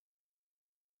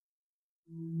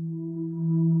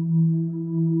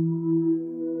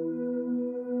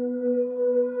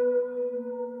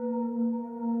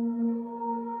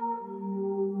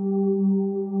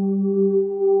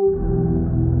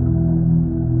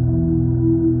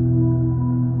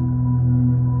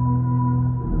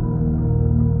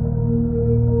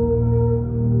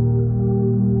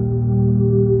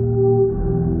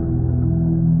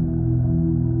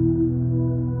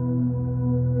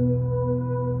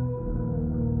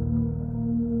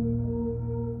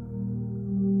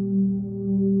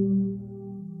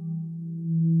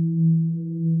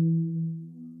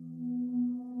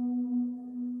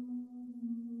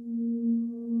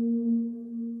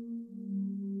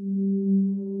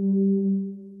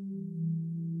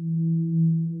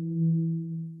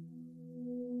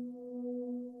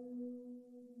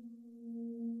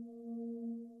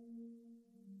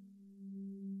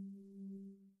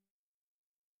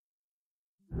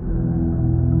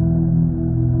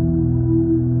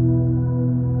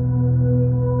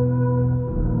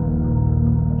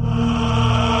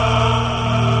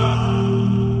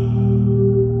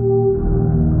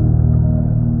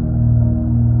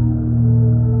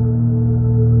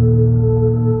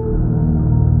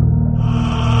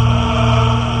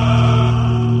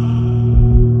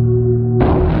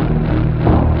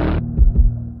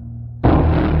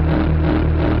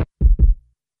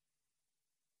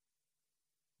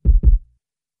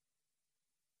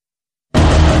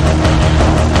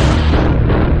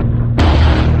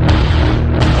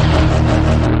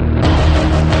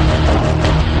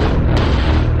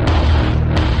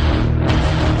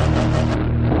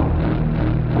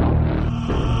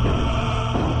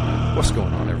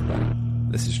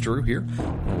Here. I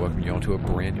want to welcome you all to a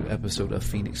brand new episode of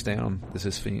Phoenix Down. This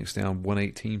is Phoenix Down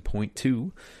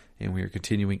 118.2, and we are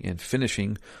continuing and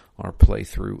finishing our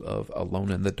playthrough of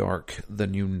Alone in the Dark, The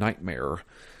New Nightmare.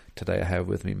 Today I have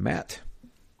with me Matt.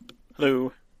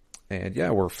 Hello. And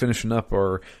yeah, we're finishing up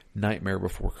our Nightmare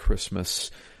Before Christmas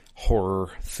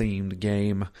horror-themed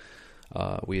game.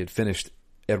 We had finished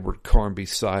Edward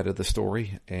Carnby's side of the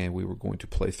story, and we were going to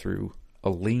play through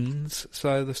Aline's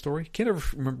side of the story. Can't ever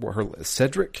remember what her...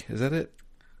 Cedric? Is that it?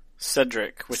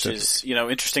 Cedric, which is,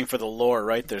 interesting for the lore,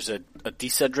 right? There's a D.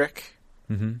 Cedric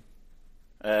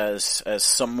as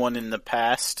someone in the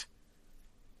past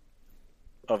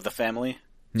of the family.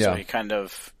 Yeah. So he kind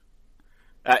of...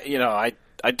 I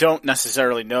don't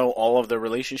necessarily know all of the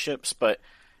relationships, but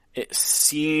it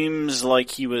seems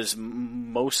like he was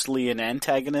mostly an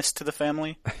antagonist to the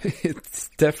family. It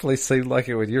definitely seemed like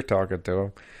it when you're talking to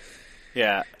him.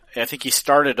 Yeah, I think he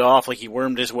started off like he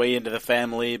wormed his way into the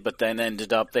family, but then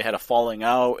ended up, they had a falling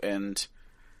out, and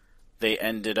they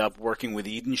ended up working with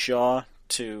Edenshaw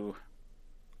to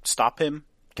stop him,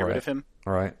 get rid of him.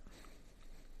 All right.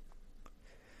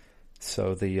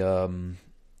 So so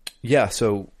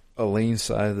Aline's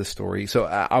side of the story. So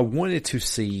I wanted to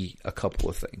see a couple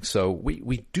of things. So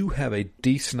we do have a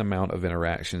decent amount of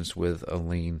interactions with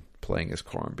Aline playing as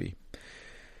Carnby.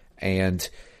 And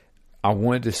I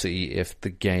wanted to see if the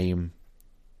game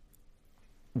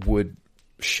would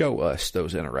show us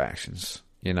those interactions,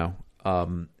 and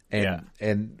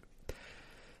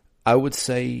I would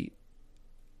say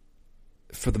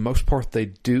for the most part they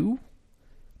do,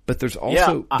 but there's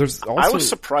also I was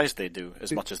surprised they do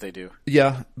as much as they do.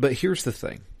 Yeah, but here's the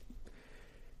thing.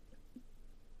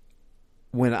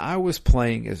 When I was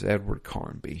playing as Edward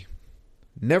Carnby,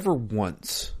 never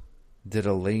once did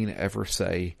Aline ever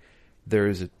say, "There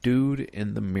is a dude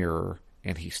in the mirror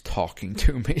and he's talking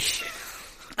to me."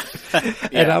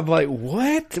 And I'm like,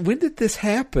 what? When did this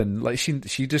happen? Like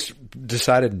she just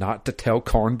decided not to tell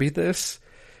Carnby this.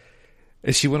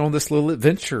 And she went on this little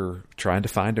adventure trying to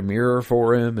find a mirror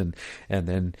for him, and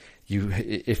then you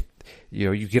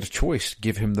get a choice: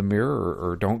 give him the mirror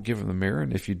or don't give him the mirror.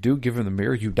 And if you do give him the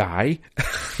mirror, you die.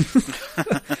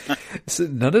 So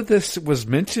none of this was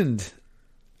mentioned.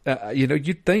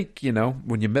 You'd think,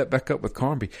 when you met back up with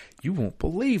Carnby, you won't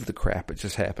believe the crap that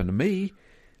just happened to me.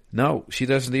 No, she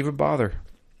doesn't even bother.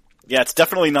 Yeah, it's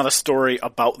definitely not a story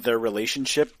about their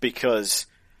relationship, because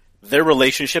their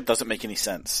relationship doesn't make any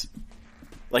sense.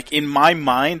 Like, in my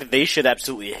mind, they should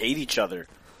absolutely hate each other.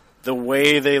 The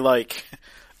way they,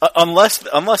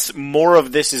 unless more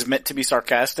of this is meant to be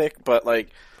sarcastic, but,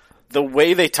 the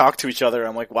way they talk to each other,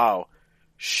 I'm like, wow,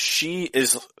 she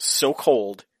is so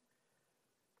cold.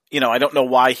 I don't know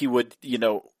why he would,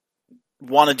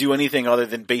 want to do anything other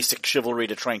than basic chivalry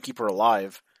to try and keep her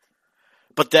alive.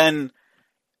 But then,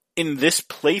 in this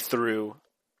playthrough,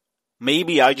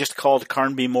 maybe I just called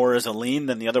Carnby more as Aline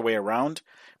than the other way around,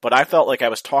 but I felt like I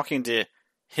was talking to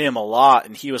him a lot,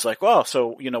 and he was like, well,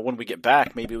 so, when we get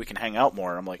back, maybe we can hang out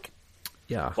more. I'm like,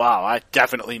 Yeah. Wow, I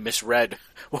definitely misread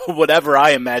whatever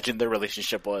I imagined their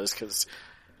relationship was, because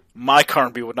my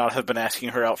Carnby would not have been asking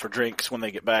her out for drinks when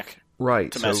they get back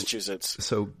Right. to Massachusetts.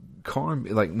 So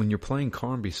Carnby, like when you're playing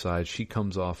Carnby's side, she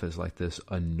comes off as like this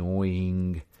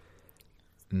annoying,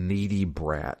 needy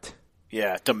brat.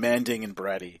 Yeah, demanding and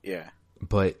bratty, yeah.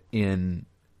 But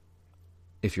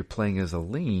if you're playing as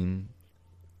Aline,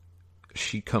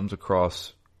 she comes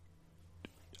across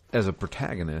as a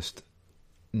protagonist,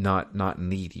 not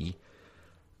needy.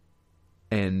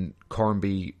 And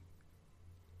Carnby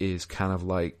is kind of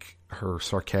like her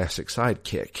sarcastic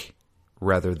sidekick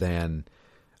rather than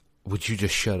would you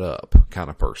just shut up kind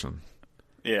of person.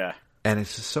 Yeah. And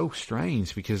it's just so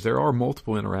strange because there are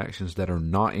multiple interactions that are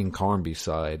not in Carnby's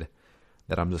side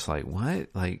that I'm just like, what?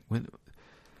 Like, when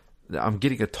I'm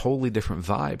getting a totally different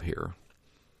vibe here.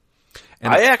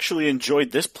 And I actually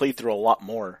enjoyed this playthrough a lot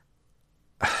more.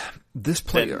 This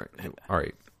play, all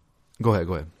right. Go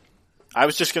ahead. I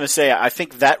was just going to say, I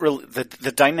think that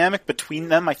the dynamic between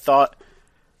them, I thought,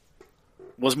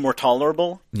 was more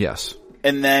tolerable. Yes.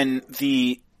 And then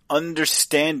the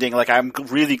understanding, like, I'm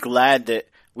really glad that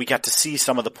we got to see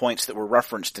some of the points that were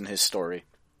referenced in his story.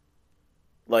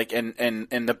 Like, and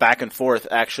the back and forth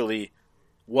actually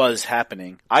was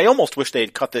happening. I almost wish they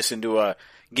had cut this into a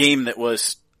game that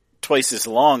was twice as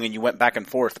long and you went back and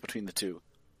forth between the two.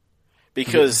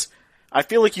 Because I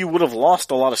feel like you would have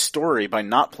lost a lot of story by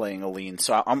not playing Aline.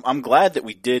 So I'm glad that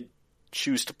we did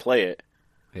choose to play it.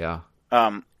 Yeah.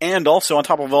 And also, on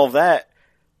top of all that,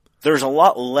 there's a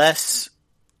lot less,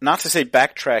 not to say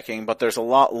backtracking, but there's a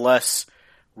lot less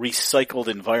recycled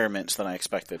environments than I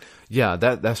expected. Yeah,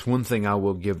 that's one thing I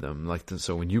will give them. Like,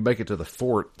 so when you make it to the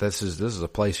fort, this is a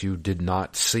place you did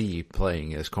not see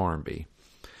playing as Carnby.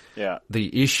 Yeah.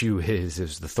 The issue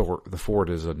is the fort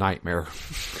is a nightmare.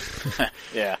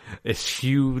 Yeah. It's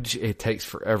huge. It takes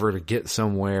forever to get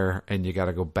somewhere, and you got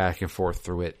to go back and forth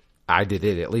through it. I did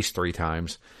it at least 3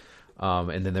 times.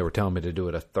 And then they were telling me to do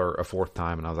it a 4th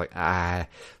time, and I was like,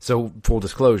 So, full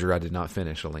disclosure, I did not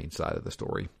finish Aline's side of the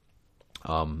story.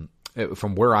 From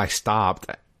where I stopped,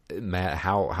 Matt,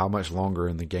 how much longer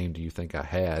in the game do you think I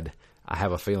had? I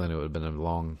have a feeling it would have been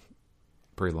a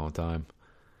pretty long time.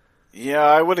 Yeah,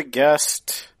 I would have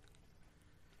guessed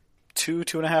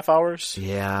 2.5 hours.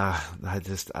 Yeah,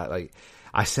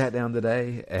 I sat down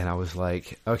today and I was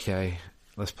like, okay,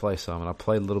 let's play some. And I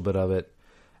played a little bit of it,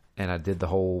 and I did the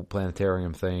whole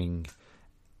planetarium thing,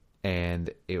 and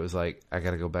it was like, I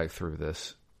got to go back through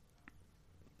this.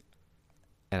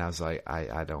 And I was like,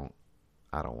 I don't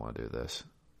want to do this.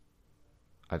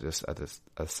 I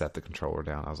set the controller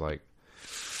down. I was like,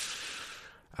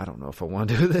 I don't know if I want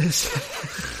to do this.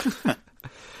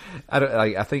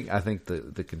 I think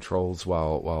the controls,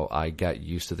 while I got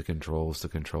used to the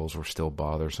controls were still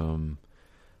bothersome.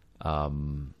 I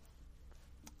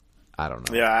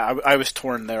don't know. Yeah, I was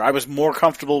torn there. I was more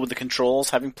comfortable with the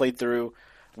controls, having played through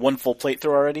one full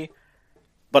playthrough already,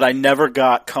 but I never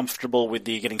got comfortable with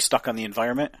the getting stuck on the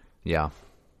environment. Yeah,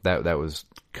 that was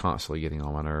constantly getting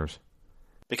on my nerves.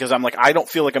 Because I'm like, I don't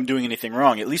feel like I'm doing anything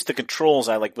wrong. At least the controls,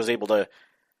 I was able to,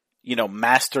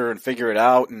 master and figure it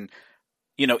out. And,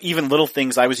 even little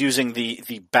things, I was using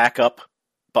the backup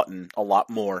button a lot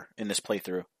more in this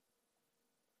playthrough.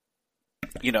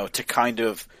 To kind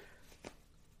of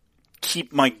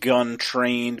keep my gun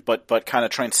trained, but kind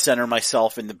of try and center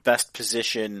myself in the best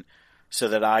position so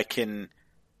that I can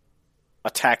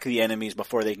attack the enemies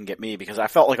before they can get me. Because I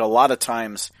felt like a lot of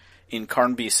times in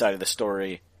Carnby's side of the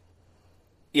story,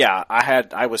 yeah,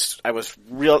 I was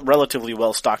relatively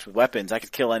well stocked with weapons. I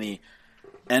could kill any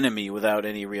enemy without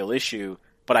any real issue,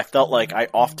 but I felt like I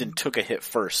often took a hit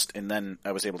first, and then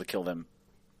I was able to kill them.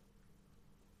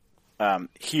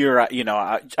 Here,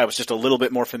 I was just a little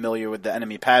bit more familiar with the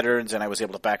enemy patterns, and I was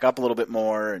able to back up a little bit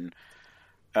more, and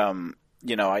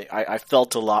I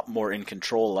felt a lot more in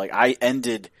control. Like, I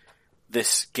ended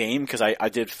this game, because I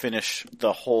did finish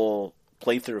the whole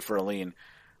playthrough for Aline.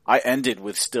 I ended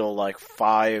with still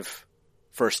 5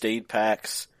 first aid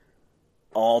packs.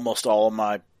 Almost all of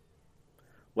my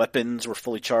weapons were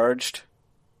fully charged.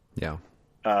 Yeah.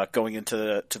 Going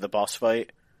into the boss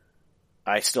fight,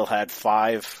 I still had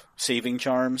 5 saving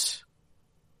charms.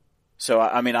 So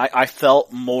I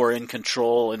felt more in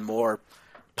control and more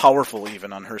powerful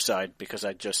even on her side, because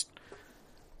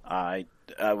I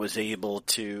was able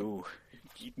to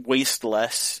waste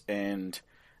less and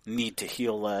need to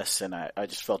heal less, and I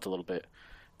just felt a little bit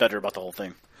better about the whole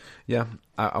thing. Yeah,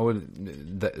 I would.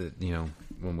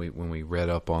 When we read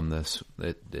up on this,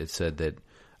 it said that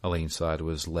Aline's side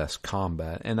was less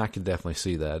combat, and I can definitely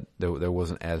see that there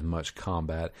wasn't as much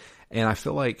combat, and I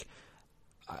feel like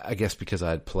I guess because I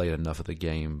had played enough of the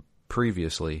game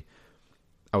previously,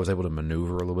 I was able to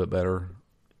maneuver a little bit better.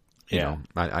 You know,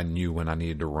 I knew when I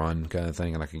needed to run, kind of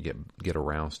thing, and I could get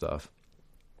around stuff.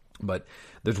 But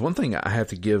there's one thing I have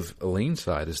to give Aleene's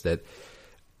side is that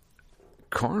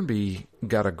Carnby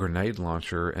got a grenade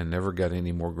launcher and never got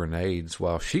any more grenades,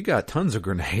 while she got tons of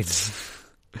grenades.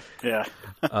 Yeah.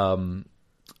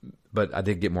 But I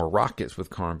did get more rockets with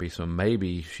Carnby, so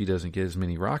maybe she doesn't get as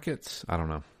many rockets. I don't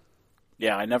know.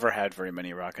 Yeah, I never had very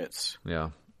many rockets.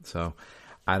 Yeah, so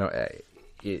I don't.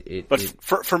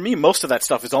 For me, most of that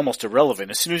stuff is almost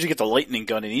irrelevant. As soon as you get the lightning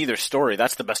gun in either story,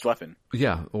 that's the best weapon.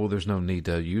 Yeah, well, there's no need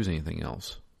to use anything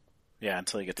else. Yeah,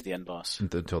 until you get to the end boss.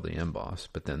 Until the end boss,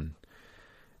 but then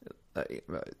I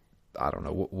don't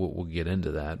know. We'll get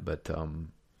into that, but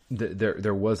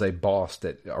there was a boss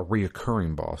a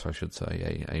reoccurring boss, I should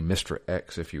say, a Mr.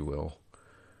 X, if you will,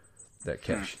 that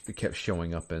kept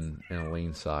showing up in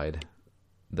Aleene's side.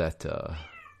 That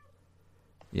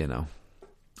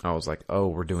I was like, oh,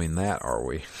 we're doing that, are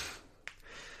we?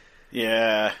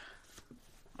 Yeah.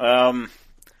 The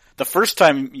first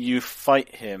time you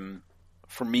fight him,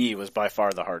 for me, was by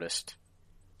far the hardest.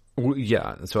 Well,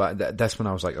 yeah, so that's when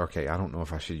I was like, okay, I don't know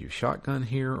if I should use shotgun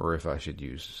here or if I should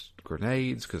use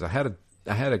grenades, because I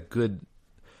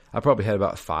probably had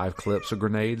about 5 clips of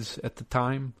grenades at the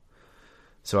time.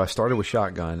 So I started with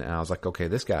shotgun, and I was like, okay,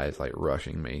 this guy is like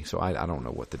rushing me, so I don't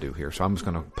know what to do here. So I'm just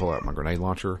going to pull out my grenade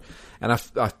launcher, and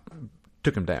I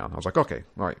took him down. I was like, okay,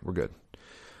 all right, we're good.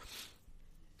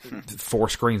 4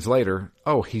 screens later,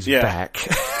 oh, he's back.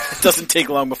 It doesn't take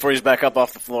long before he's back up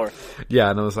off the floor. Yeah,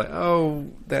 and I was like,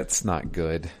 oh, that's not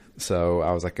good. So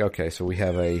I was like, okay, so we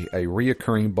have a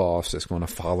reoccurring boss that's going to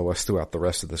follow us throughout the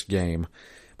rest of this game,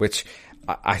 which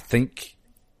I think...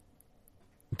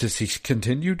 Does he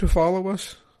continue to follow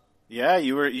us? Yeah,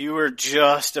 you were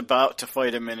just about to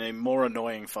fight him in a more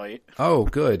annoying fight. Oh,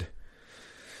 good.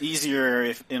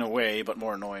 Easier in a way, but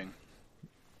more annoying.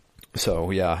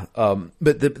 So, yeah.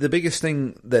 But the biggest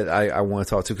thing that I want to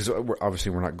talk to, because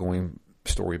obviously we're not going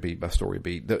story beat by story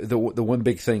beat. The one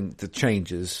big thing that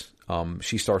changes,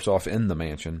 she starts off in the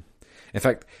mansion. In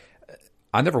fact,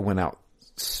 I never went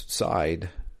outside,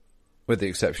 with the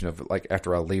exception of like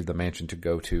after I leave the mansion to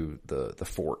go to the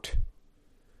fort.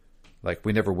 Like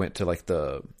we never went to like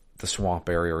the swamp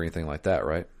area or anything like that,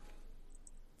 right?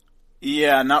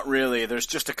 Yeah, not really. There's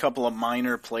just a couple of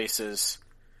minor places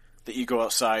that you go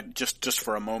outside just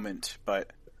for a moment, but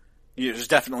there's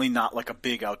definitely not like a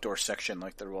big outdoor section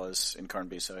like there was in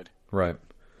Carnby side. Right.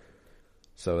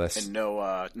 So that's and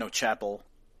no chapel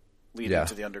leading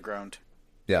to the underground.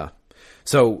 Yeah.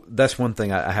 So that's one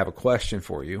thing I have a question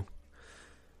for you.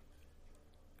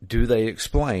 Do they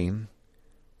explain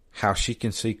how she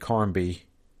can see Carnby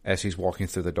as he's walking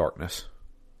through the darkness?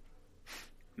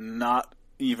 Not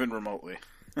even remotely.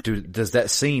 Does that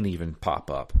scene even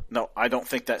pop up? No, I don't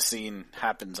think that scene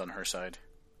happens on her side.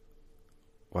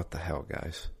 What the hell,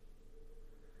 guys?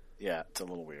 Yeah, it's a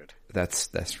little weird.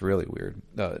 That's really weird.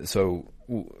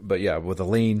 But yeah, with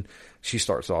Aleene, she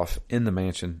starts off in the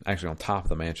mansion, actually on top of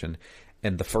the mansion,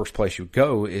 and the first place you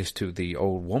go is to the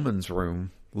old woman's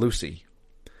room, Lucy.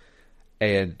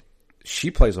 And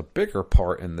she plays a bigger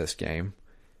part in this game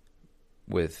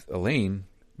with Aleene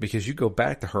because you go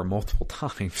back to her multiple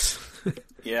times.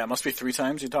 Yeah, it must be 3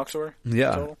 times you talk to her.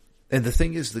 Yeah. Total. And the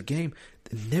thing is, the game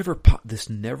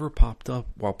this never popped up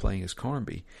while playing as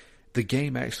Carnby. The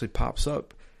game actually pops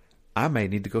up. I may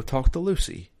need to go talk to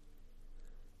Lucy.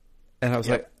 And I was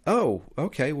like, oh,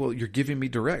 okay, well, you're giving me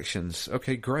directions.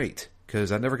 Okay, great.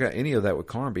 Because I never got any of that with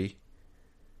Carnby.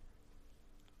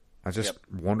 I just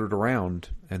wandered around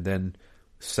and then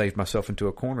saved myself into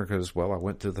a corner because, well, I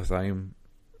went to the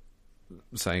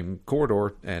same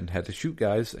corridor and had to shoot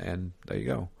guys, and there you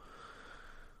go.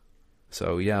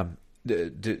 So, yeah.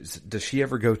 Does she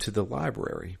ever go to the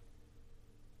library?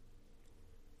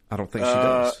 I don't think she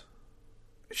does.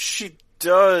 She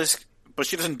does, but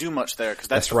she doesn't do much there because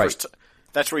that's right.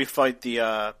 That's where you fight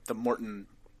the Morton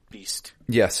beast.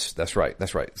 Yes, that's right.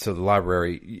 That's right. So the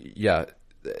library, yeah.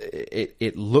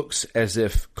 It looks as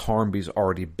if Carnby's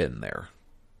already been there,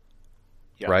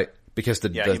 right? Because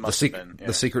the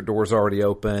secret door's already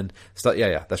open. So,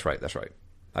 yeah, that's right. Sorry,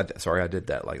 I did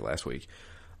that like last week.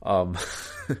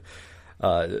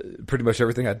 Pretty much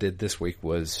everything I did this week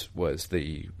was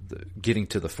the getting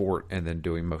to the fort and then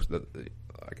doing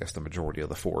the majority of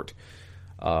the fort.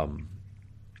 But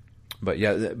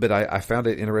I found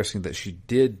it interesting that she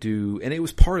did do, and it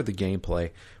was part of the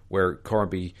gameplay where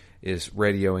Carnby is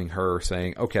radioing her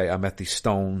saying, okay, I'm at these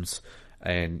stones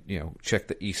and, check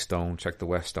the east stone, check the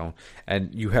west stone.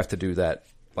 And you have to do that,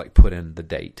 like put in the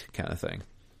date kind of thing.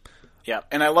 Yeah,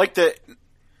 and I like that.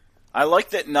 I like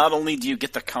that not only do you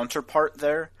get the counterpart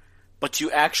there, but you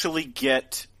actually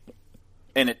get,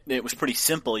 and it was pretty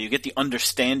simple, you get the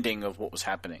understanding of what was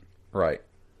happening. Right.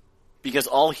 Because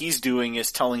all he's doing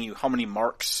is telling you how many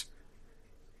marks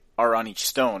are on each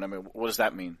stone. I mean, what does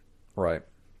that mean? Right.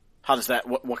 How does that,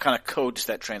 what kind of code does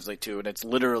that translate to? And it's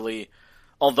literally,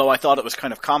 although I thought it was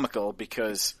kind of comical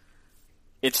because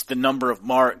it's the number of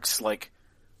marks, like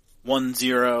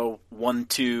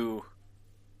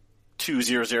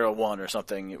 10122001 or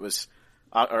something. It was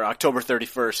or October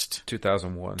 31st,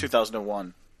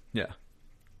 2001. Yeah.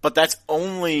 But that's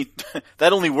only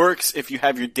that only works if you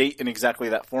have your date in exactly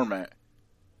that format.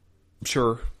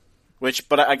 Sure.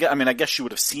 But I guess she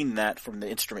would have seen that from the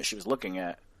instrument she was looking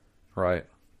at. Right.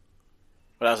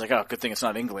 But I was like, oh, good thing it's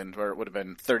not England, where it would have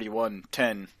been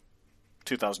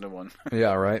 31/10/2001.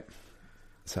 Yeah, right.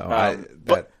 So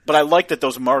but I like that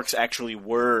those marks actually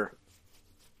were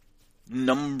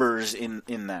numbers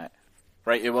in that,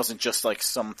 right? It wasn't just like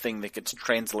something that gets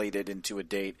translated into a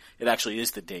date. It actually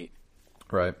is the date.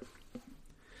 Right.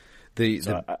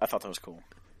 I thought that was cool.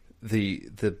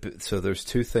 So there's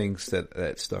two things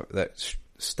that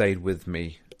stayed with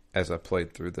me as I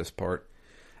played through this part,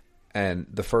 and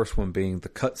the first one being the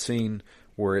cutscene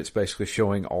where it's basically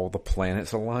showing all the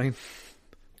planets align.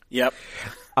 Yep.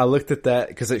 I looked at that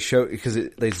because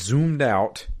they zoomed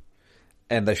out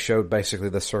and they showed basically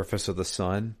the surface of the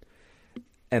sun,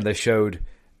 and they showed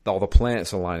all the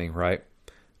planets aligning. Right.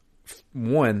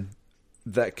 One,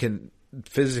 that can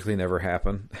physically never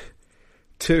happen.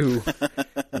 Two,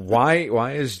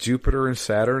 why is Jupiter and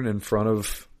Saturn in front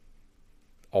of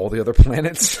all the other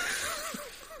planets?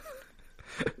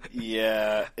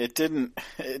 Yeah, it didn't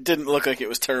look like it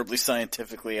was terribly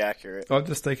scientifically accurate. I'm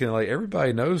just thinking, like,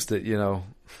 everybody knows that,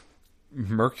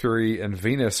 Mercury and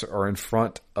Venus are in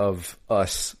front of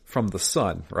us from the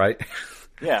sun, right?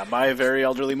 Yeah, my very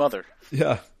elderly mother.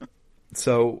 Yeah.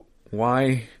 So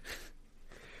why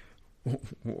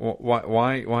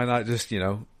not just,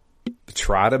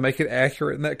 try to make it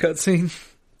accurate in that cutscene?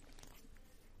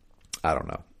 I don't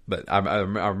know. But I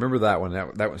remember that one.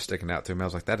 That one's sticking out to me. I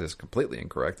was like, that is completely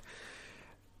incorrect.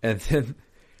 And then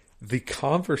the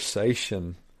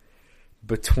conversation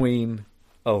between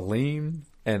Aline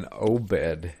and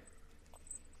Obed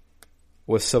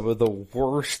was some of the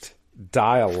worst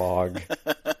dialogue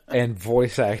and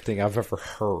voice acting I've ever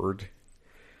heard.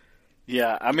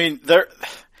 Yeah, I mean,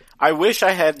 I wish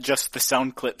I had just the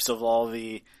sound clips of all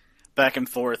the back and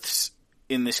forths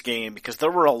in this game, because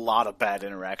there were a lot of bad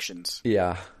interactions.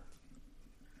 Yeah.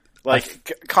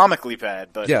 Like, comically bad,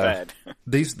 but bad.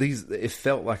 These it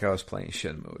felt like I was playing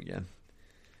Shenmue again.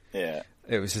 Yeah.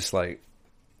 It was just like,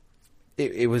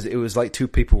 it was like two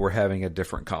people were having a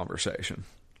different conversation.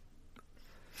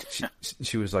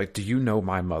 She was like, "Do you know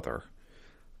my mother?"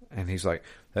 And he's like,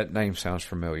 "That name sounds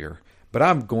familiar, but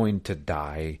I'm going to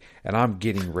die, and I'm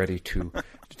getting ready to,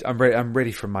 I'm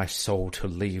ready for my soul to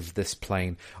leave this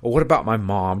plane. Or what about my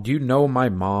mom? Do you know my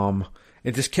mom?"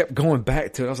 And just kept going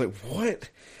back to it. I was like,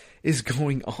 what is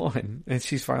going on? And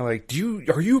she's finally like,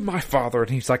 are you my father?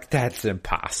 And he's like, that's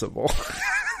impossible.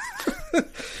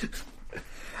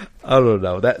 I don't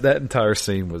know. That entire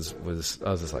scene was, I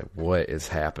was just like, what is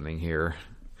happening here?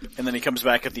 And then he comes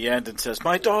back at the end and says,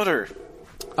 "My daughter."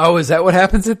 Oh, is that what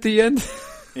happens at the end?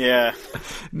 Yeah.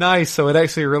 Nice. So it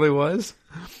actually really was?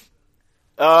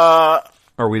 Or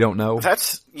we don't know?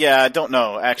 I don't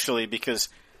know, actually, because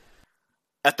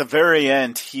at the very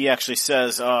end, he actually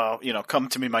says, "Oh, come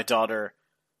to me, my daughter."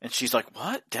 And she's like,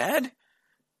 "What, Dad?"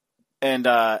 And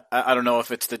I don't know if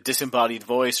it's the disembodied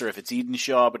voice or if it's Eden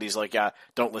Shaw, but he's like, "Yeah,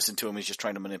 don't listen to him. He's just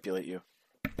trying to manipulate you."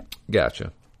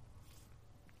 Gotcha.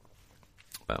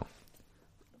 Well,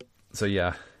 so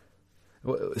yeah.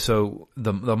 So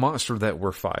the monster that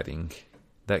we're fighting,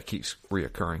 that keeps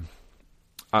reoccurring.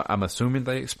 I'm assuming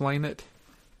they explain it.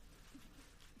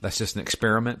 That's just an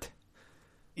experiment.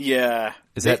 Yeah.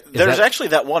 There's actually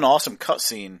that one awesome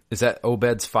cutscene. Is that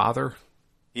Obed's father?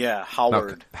 Yeah,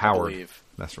 Howard. Howard. I believe.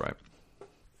 That's right.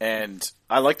 And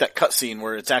I like that cutscene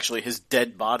where it's actually his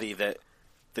dead body that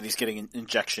he's getting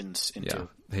injections into.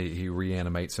 Yeah. He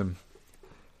reanimates him.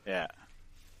 Yeah.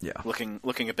 Yeah.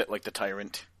 Looking a bit like the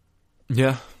Tyrant.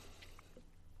 Yeah.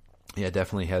 Yeah, it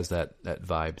definitely has that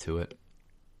vibe to it.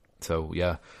 So,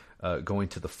 yeah, going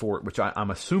to the fort, which I'm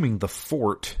assuming the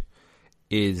fort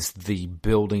is the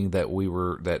building that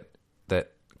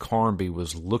that Carnby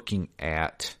was looking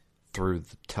at through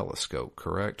the telescope,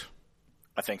 correct?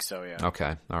 I think so, yeah.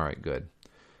 Okay. All right, good.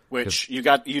 Which you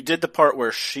did the part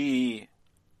where she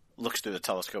looks through the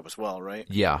telescope as well, right?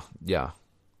 Yeah.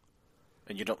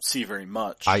 And you don't see very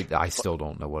much. I still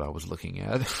don't know what I was looking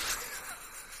at.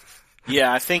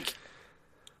 Yeah, I think.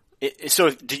 So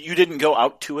you didn't go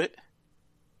out to it?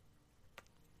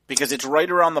 Because it's right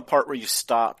around the part where you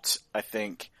stopped, I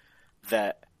think,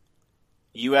 that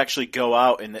you actually go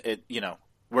out and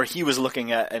where he was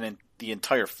looking at the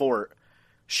entire fort,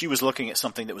 she was looking at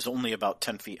something that was only about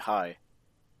 10 feet high.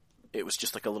 It was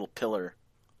just like a little pillar.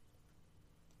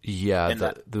 Yeah, and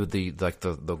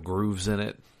the grooves in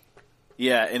it.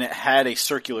 Yeah, and it had a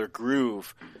circular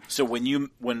groove. So when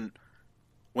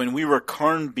we were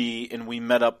Carnby and we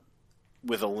met up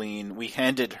with Aline, we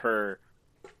handed her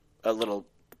a little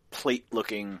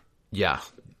plate-looking. Yeah,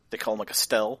 they call them like a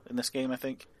stele in this game, I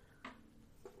think,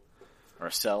 or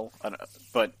a cell. I don't know.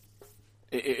 But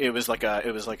it was like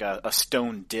a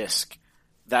stone disc.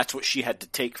 That's what she had to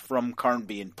take from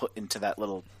Carnby and put into that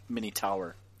little mini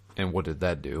tower. And what did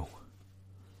that do?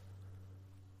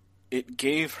 It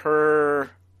gave her.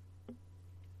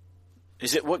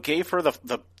 Is it what gave her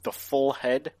the full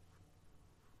head?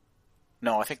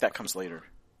 No, I think that comes later.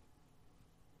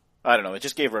 I don't know. It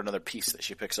just gave her another piece that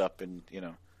she picks up, and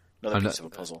another piece of a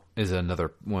puzzle. Is it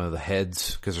another one of the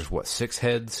heads? Because there's 6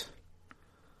 heads?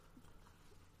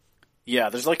 Yeah,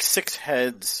 there's like 6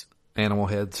 heads. Animal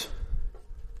heads.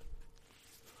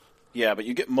 Yeah, but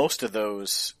you get most of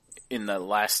those in the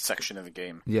last section of the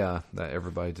game. Yeah, that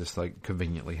everybody just like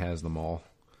conveniently has them all.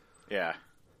 Yeah.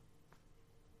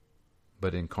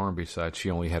 But in Carnby's side, she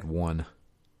only had 1.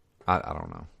 I don't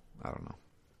know.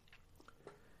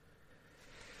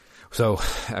 So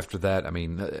after that, I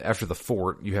mean, after the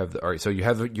fort, you have all right. So you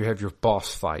have your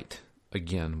boss fight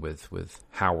again with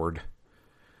Howard.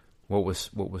 What was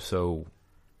so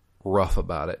rough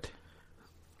about it?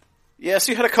 Yeah,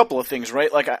 so you had a couple of things,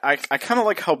 right? Like I kind of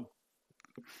like how,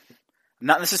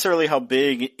 not necessarily how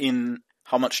big in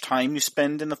how much time you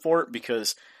spend in the fort,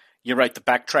 because you're right, the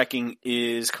backtracking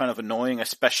is kind of annoying,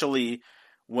 especially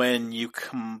when you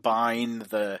combine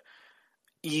the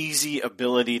easy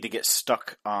ability to get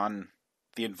stuck on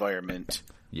the environment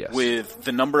with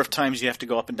the number of times you have to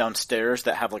go up and down stairs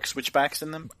that have like switchbacks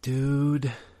in them.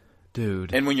 Dude.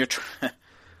 And when you're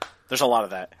there's a lot of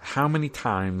that. How many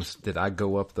times did I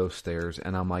go up those stairs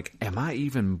and I'm like, am I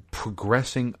even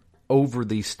progressing over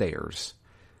these stairs?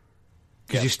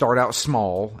 Because you start out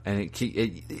small, and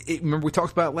it remember we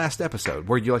talked about it last episode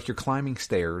where you're climbing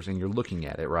stairs and you're looking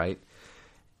at it, right?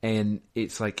 And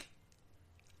it's like,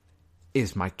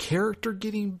 is my character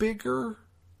getting bigger?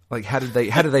 Like, how did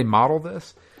they model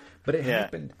this? But it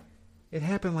happened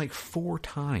like 4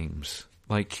 times.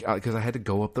 Like, because I had to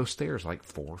go up those stairs like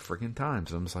 4 friggin'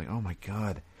 times. I'm just like, oh my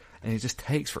god. And it just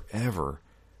takes forever.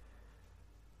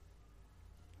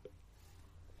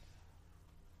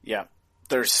 Yeah.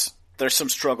 There's some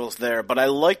struggles there, but I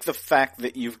like the fact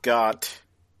that you get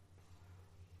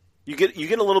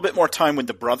a little bit more time with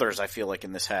the brothers, I feel like,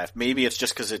 in this half. Maybe it's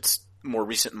just because it's more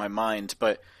recent in my mind,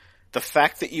 but the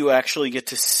fact that you actually get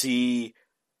to see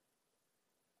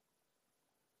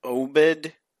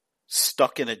Obed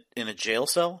stuck in a jail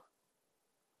cell.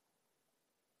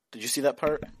 Did you see that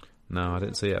part? No, I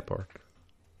didn't see that part.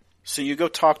 So you go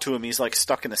talk to him, he's like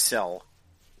stuck in a cell.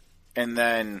 And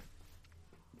then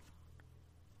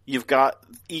you've got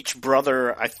each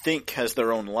brother, I think, has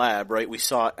their own lab, right? We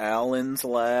saw Alan's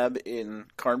lab in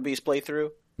Carnby's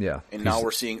playthrough. Yeah. And now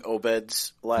we're seeing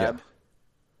Obed's lab. Yeah.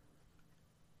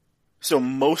 So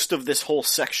most of this whole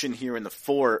section here in the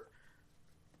fort,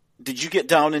 did you get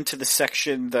down into the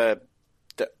section, the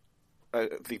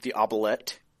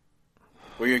obolette,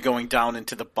 where you're going down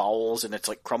into the bowels and it's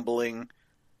like crumbling,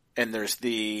 and there's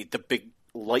the big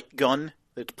light gun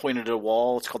that's pointed at a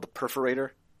wall? It's called the perforator.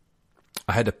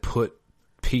 I had to put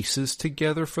pieces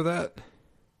together for that.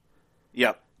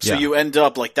 Yeah. So you end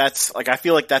up like I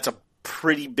feel like that's a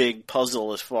pretty big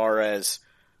puzzle as far as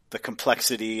the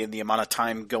complexity and the amount of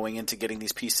time going into getting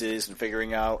these pieces and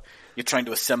figuring out you're trying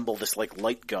to assemble this like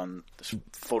light gun, this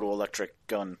photoelectric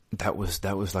gun. That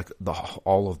was like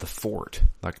all of the fort.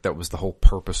 Like that was the whole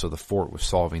purpose of the fort, was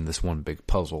solving this one big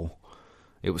puzzle.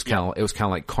 It was kind of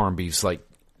like Carnby's like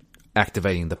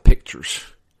activating the pictures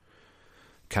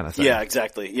kind of thing. Yeah,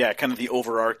 exactly. Yeah, kind of the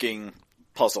overarching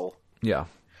puzzle. Yeah.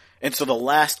 And so the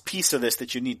last piece of this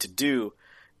that you need to do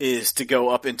is to go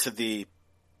up into the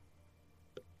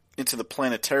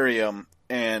planetarium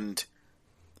and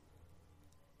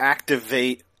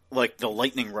activate like the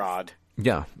lightning rod.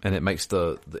 Yeah, and it makes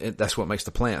that's what makes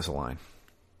the planets align.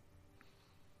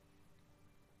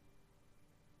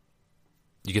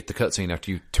 You get the cutscene after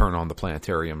you turn on the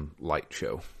planetarium light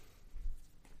show.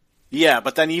 Yeah,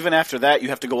 but then even after that, you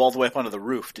have to go all the way up onto the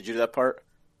roof. Did you do that part?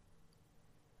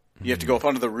 You have to go up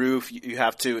onto the roof. You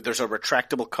have to. There's a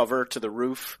retractable cover to the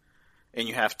roof, and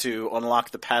you have to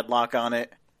unlock the padlock on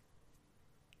it.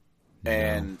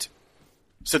 And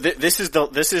so this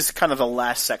is kind of the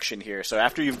last section here. So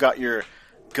after you've got your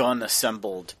gun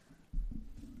assembled,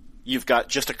 you've got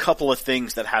just a couple of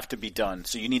things that have to be done.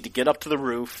 So you need to get up to the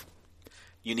roof.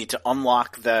 You need to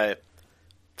unlock the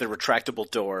retractable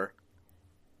door.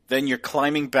 Then you're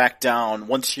climbing back down.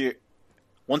 Once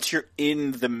you're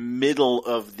in the middle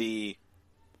of the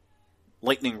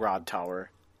lightning rod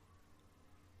tower,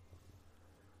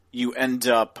 you end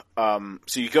up,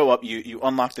 so you go up, you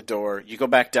unlock the door, you go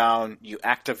back down, you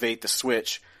activate the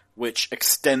switch, which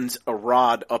extends a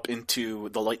rod up into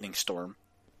the lightning storm.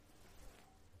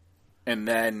 And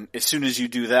then, as soon as you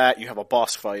do that, you have a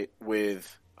boss fight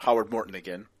with Howard Morton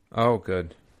again. Oh,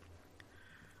 good.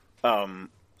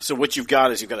 So what you've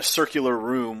got is you've got a circular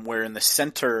room where in the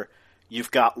center you've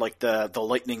got like the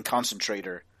lightning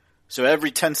concentrator. So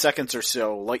every 10 seconds or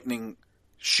so, lightning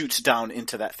shoots down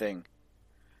into that thing.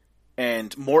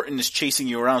 And Morton is chasing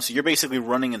you around, so you're basically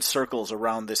running in circles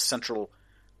around this central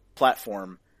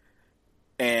platform.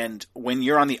 And when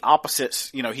you're on the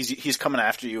opposite, he's coming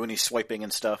after you and he's swiping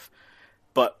and stuff.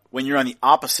 But when you're on the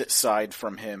opposite side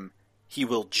from him, he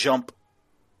will jump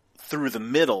through the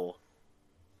middle.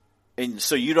 And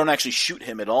so you don't actually shoot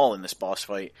him at all in this boss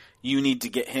fight. You need to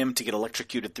get him to get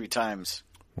electrocuted 3 times.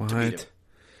 What? To beat him.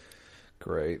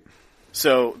 Great.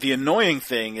 So the annoying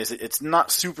thing is it's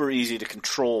not super easy to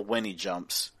control when he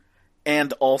jumps.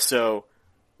 And also,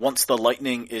 once the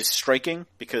lightning is striking,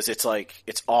 because it's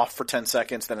off for 10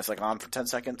 seconds, then it's on for 10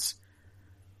 seconds.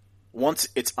 Once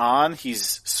it's on,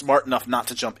 he's smart enough not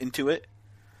to jump into it.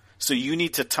 So you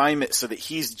need to time it so that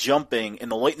he's jumping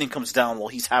and the lightning comes down while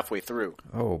he's halfway through.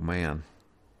 Oh, man.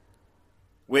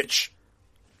 Which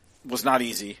was not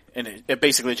easy, and it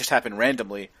basically just happened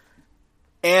randomly.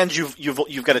 And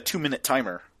you've got a 2-minute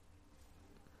timer.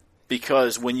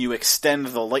 Because when you extend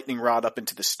the lightning rod up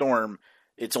into the storm,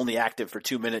 it's only active for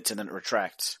 2 minutes and then it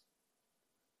retracts.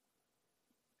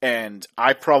 And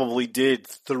I probably did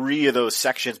 3 of those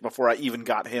sections before I even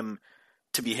got him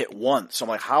to be hit once. So I'm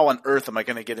like, how on earth am I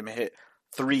going to get him hit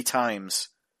 3 times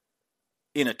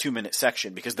in a 2-minute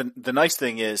section? Because the nice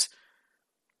thing is,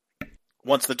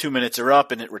 once the 2 minutes are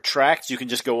up and it retracts, you can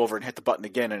just go over and hit the button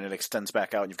again and it extends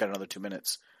back out and you've got another 2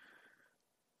 minutes.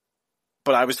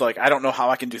 But I was like, I don't know how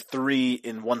I can do 3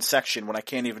 in one section when I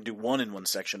can't even do 1 in one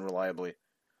section reliably.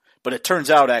 But it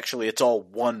turns out actually it's all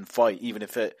one fight, even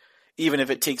if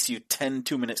it takes you 10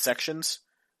 2-minute sections,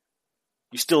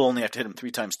 you still only have to hit him 3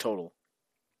 times total.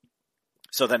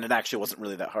 So then it actually wasn't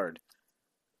really that hard.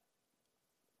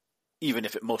 Even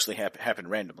if it mostly happened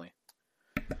randomly.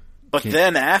 But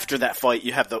then after that fight,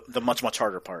 you have the much, much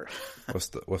harder part.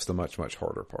 What's the much, much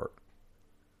harder part?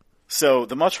 So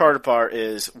the much harder part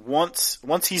is once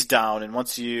he's down and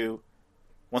once he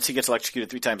gets electrocuted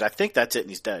 3 times, I think that's it and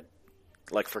he's dead.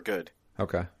 For good.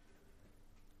 Okay.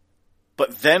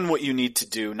 But then what you need to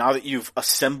do, now that you've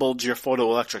assembled your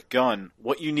photoelectric gun,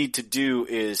 what you need to do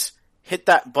is hit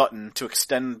that button to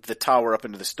extend the tower up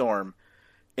into the storm,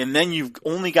 and then you've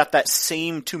only got that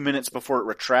same 2 minutes before it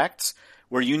retracts,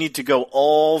 where you need to go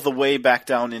all the way back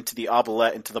down into the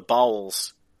oblette, into the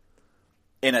bowels,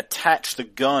 and attach the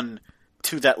gun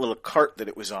to that little cart that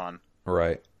it was on.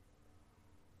 Right.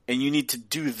 And you need to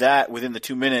do that within the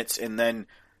 2 minutes, and then,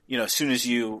 as soon as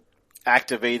you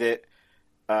activate it,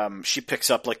 she picks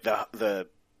up the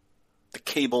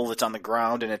cable that's on the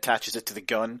ground and attaches it to the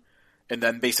gun, and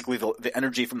then basically the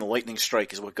energy from the lightning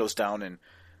strike is what goes down and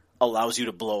allows you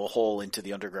to blow a hole into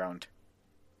the underground.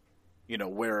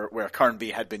 Where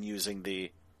Carnby had been using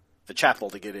the chapel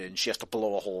to get in, she has to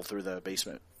blow a hole through the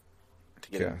basement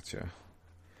to get in. Gotcha.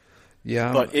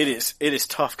 Yeah, but it is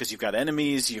tough because you've got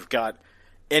enemies, you've got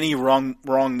any wrong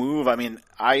move. I mean,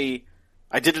 I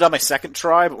did it on my second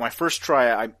try, but my first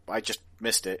try I just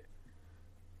missed it.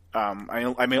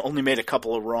 I only made a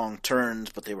couple of wrong turns,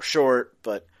 but they were short.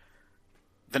 But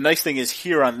the nice thing is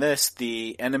here on this,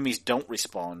 the enemies don't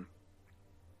respawn,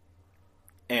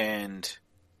 and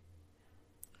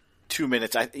 2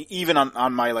 minutes. Even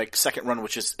on my second run,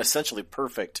 which is essentially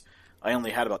perfect, I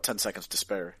only had about 10 seconds to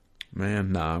spare.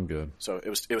 Man, nah, I'm good. So it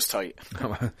was tight.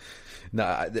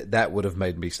 Nah, that would have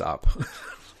made me stop.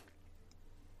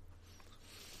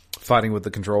 Fighting with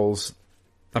the controls.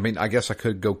 I mean, I guess I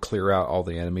could go clear out all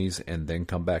the enemies and then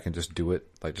come back and just do it,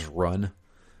 just run.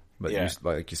 But yeah.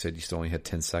 Like you said, you still only had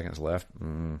 10 seconds left.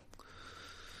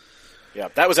 Yeah,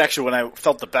 that was actually when I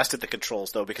felt the best at the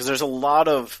controls, though, because there's a lot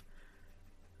of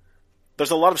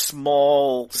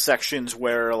small sections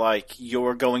where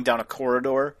you're going down a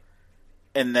corridor,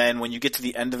 and then when you get to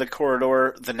the end of the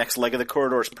corridor, the next leg of the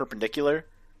corridor is perpendicular,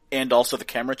 and also the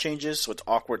camera changes, so it's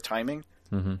awkward timing.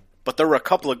 Mm-hmm. but there were a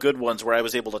couple of good ones where I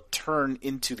was able to turn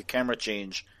into the camera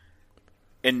change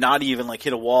and not even like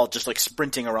hit a wall, just like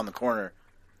sprinting around the corner.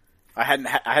 I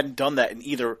hadn't done that in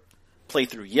either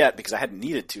playthrough yet because I hadn't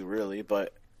needed to really,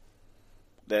 but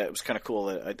that was kind of cool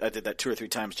that I did that 2 or 3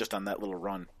 times just on that little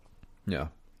run. Yeah.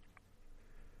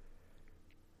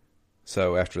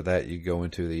 So after that, you go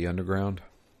into the underground?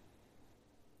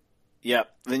 Yeah,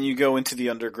 then you go into the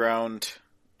underground.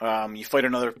 You fight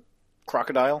another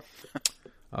crocodile.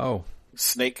 Oh.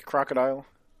 Snake crocodile.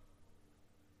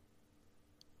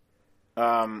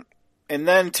 And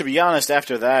then, to be honest,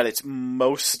 after that, it's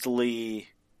mostly...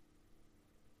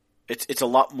 It's a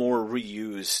lot more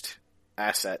reused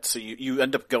assets. So you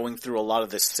end up going through a lot of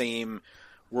the same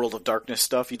World of Darkness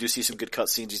stuff. You do see some good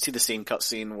cutscenes. You see the same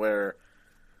cutscene where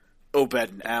Obed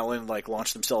and Alan like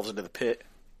launch themselves into the pit.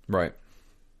 Right.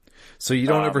 So you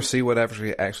don't ever see what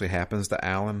actually happens to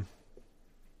Alan?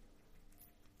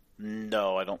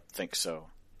 No, I don't think so.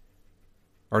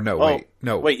 Or no,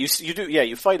 no. Wait, you do? Yeah,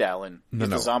 you fight Alan. He's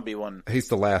the zombie one. He's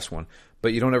the last one.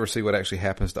 But you don't ever see what actually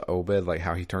happens to Obed, like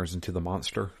how he turns into the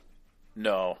monster?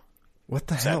 No. What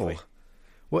the hell?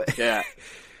 What? Yeah.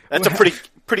 That's a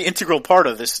pretty integral part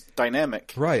of this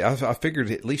dynamic. Right. I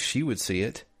figured at least she would see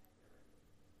it.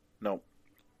 No.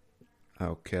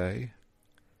 Okay.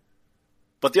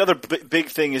 But the other big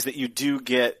thing is that you do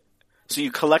get... So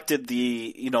you collected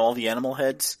all the animal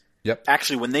heads. Yep.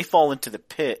 Actually, when they fall into the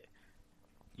pit,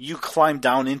 you climb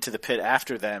down into the pit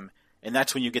after them, and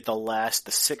that's when you get the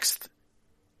 6th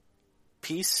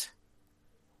piece.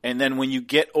 And then when you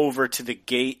get over to the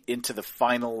gate into the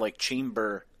final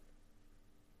chamber,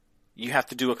 you have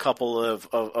to do a couple of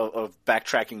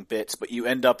backtracking bits, but you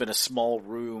end up in a small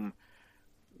room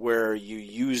where you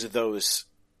use those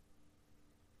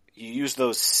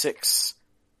 6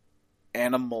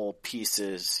 animal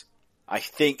pieces, I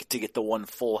think, to get the one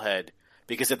full head.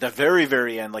 Because at the very,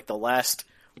 very end, like the last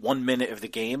 1 minute of the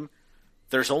game,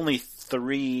 there's only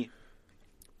 3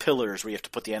 pillars where you have to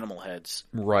put the animal heads.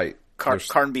 Right.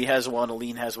 Carnby has one,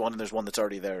 Aline has one, and there's one that's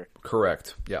already there.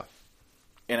 Correct. Yeah.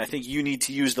 And I think you need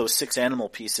to use those 6 animal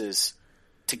pieces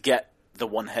to get the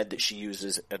one head that she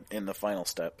uses in the final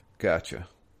step. Gotcha.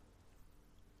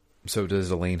 So does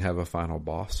Aline have a final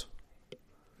boss?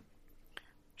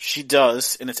 She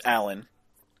does, and it's Alan.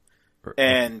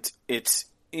 And it's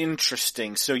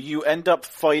interesting. So you end up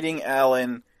fighting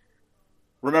Alan.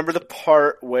 Remember the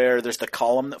part where there's the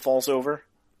column that falls over?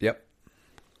 Yep.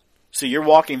 So you're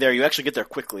walking there. You actually get there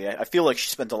quickly. I feel like she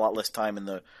spent a lot less time in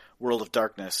the World of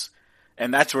Darkness.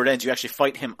 And that's where it ends. You actually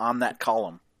fight him on that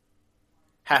column.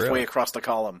 Halfway across the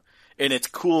column. And it's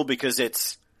cool because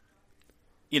it's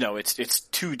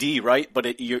 2D, right?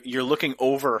 But you're looking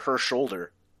over her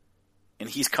shoulder. And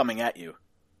he's coming at you.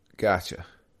 Gotcha.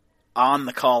 On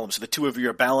the column. So the two of you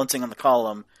are balancing on the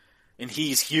column. And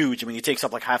he's huge. I mean, he takes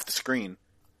up like half the screen.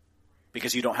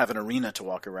 Because you don't have an arena to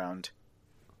walk around.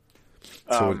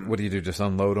 So what do you do? Just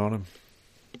unload on him?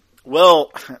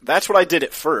 Well, that's what I did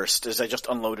at first, is I just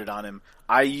unloaded on him.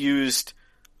 I used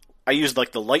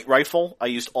like the light rifle. I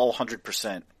used all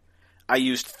 100%. I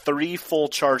used 3 full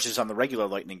charges on the regular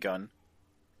lightning gun.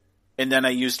 And then I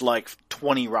used like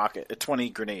 20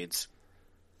 grenades.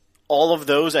 All of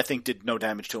those, I think, did no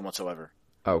damage to him whatsoever.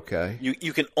 Okay.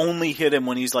 You can only hit him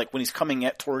when he's coming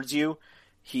towards you,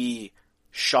 he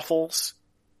shuffles.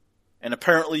 And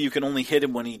apparently you can only hit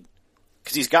him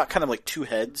because he's got kind of like 2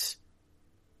 heads.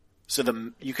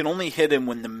 So you can only hit him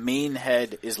when the main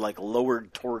head is like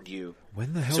lowered toward you.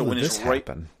 When the hell did this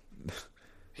happen?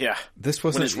 Yeah. This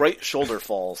wasn't... When his right shoulder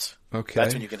falls. Okay.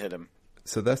 That's when you can hit him.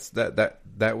 So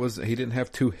that was... He didn't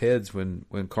have 2 heads when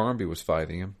Carnby was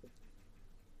fighting him.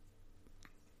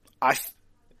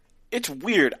 It's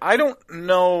weird. I don't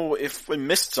know if we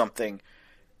missed something.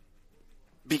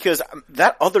 Because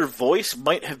that other voice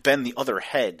might have been the other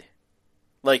head.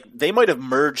 Like, they might have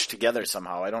merged together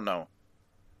somehow. I don't know.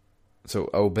 So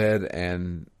Obed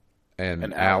and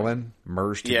Alan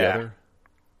merged together?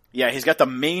 Yeah, he's got the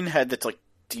main head that's like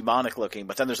demonic looking,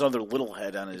 but then there's another little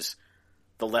head on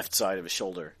the left side of his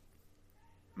shoulder.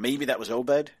 Maybe that was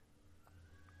Obed?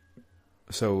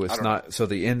 So it's not. So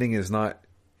the ending is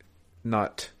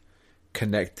not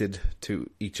connected to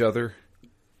each other.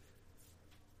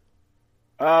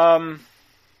 So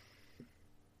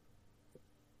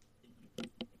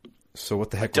what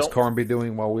the heck was Carnby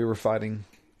doing while we were fighting?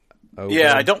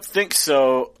 Yeah, I don't think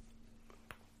so.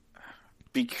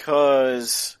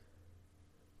 Because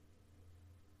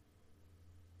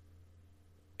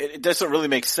it doesn't really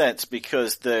make sense,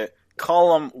 because the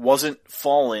column wasn't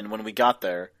fallen when we got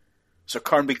there. So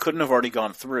Carnby couldn't have already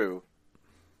gone through.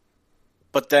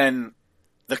 But then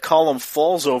the column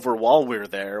falls over while we're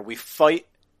there. We fight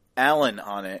Alan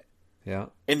on it. Yeah.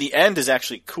 In the end is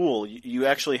actually cool. You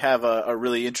actually have a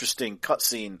really interesting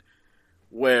cutscene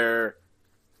where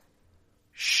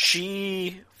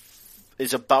she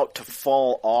is about to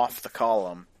fall off the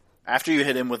column after you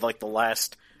hit him with like the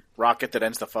last rocket that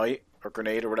ends the fight, or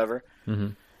grenade or whatever. Mm-hmm.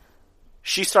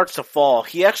 She starts to fall.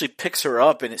 He actually picks her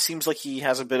up, and it seems like he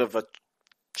has a bit of a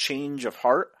change of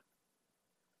heart.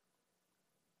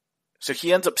 So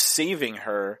he ends up saving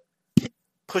her,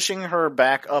 pushing her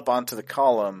back up onto the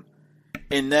column,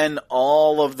 and then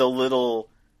all of the little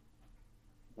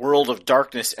World of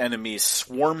Darkness enemies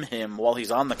swarm him while he's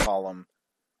on the column,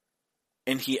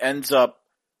 and he ends up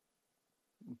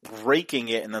breaking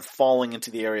it and then falling into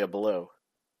the area below.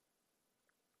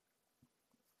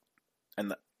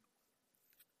 And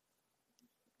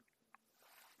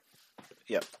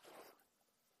yep.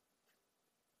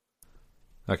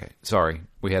 Okay, sorry.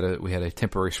 We had a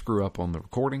temporary screw up on the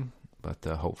recording, but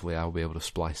hopefully I'll be able to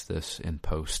splice this in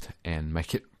post and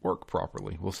make it work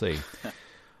properly. We'll see.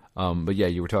 But yeah,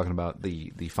 you were talking about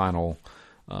the final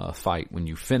fight when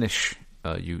you finish.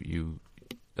 I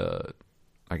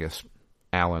guess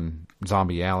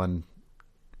Zombie Alan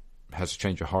has a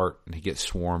change of heart, and he gets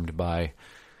swarmed by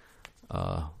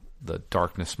the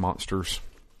darkness monsters.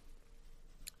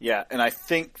 Yeah, and I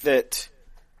think that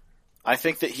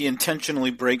he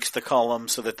intentionally breaks the column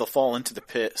so that they'll fall into the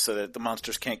pit, so that the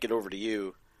monsters can't get over to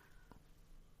you.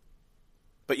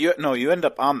 But you end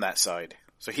up on that side.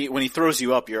 So when he throws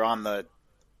you up, you're on the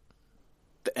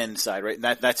end side, right?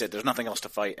 And that's it. There's nothing else to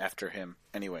fight after him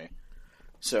anyway.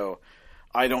 So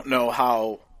I don't know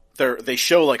how they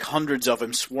show like hundreds of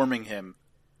him swarming him,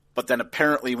 but then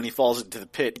apparently when he falls into the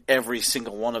pit, every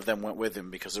single one of them went with him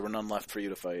because there were none left for you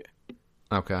to fight.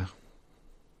 Okay.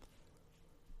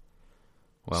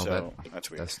 Well, so,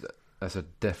 that's weird. That's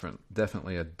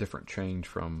definitely a different change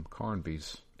from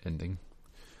Carnby's ending.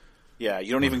 Yeah,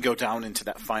 you don't even go down into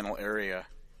that final area.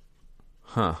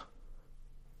 Huh.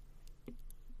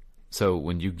 So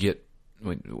when you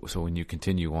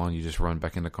continue on, you just run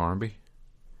back into Carnby?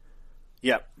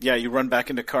 Yeah, you run back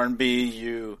into Carnby,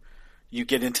 you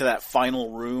get into that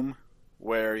final room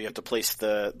where you have to place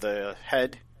the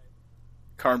head.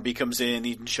 Carnby comes in,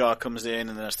 Eden Shaw comes in,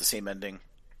 and then it's the same ending,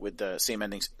 with the same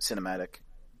ending cinematic.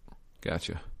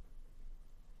 Gotcha.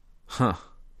 Huh.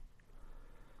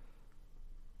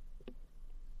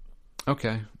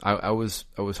 Okay. I was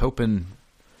hoping,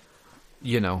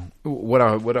 what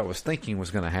I was thinking was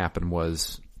going to happen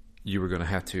was you were going to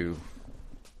have to,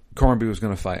 Carnby was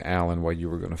going to fight Alan while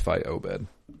you were going to fight Obed.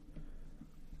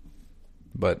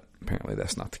 But apparently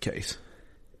that's not the case.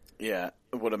 Yeah,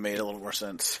 it would have made a little more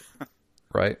sense.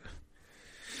 Right?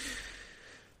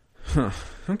 Huh.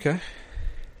 Okay.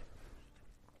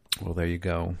 Well, there you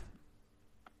go.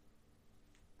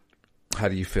 How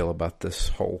do you feel about this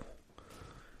whole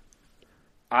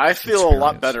I feel experience? A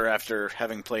lot better after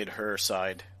having played her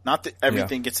side. Not that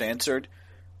everything gets answered,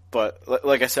 but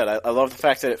like I said, I love the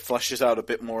fact that it fleshes out a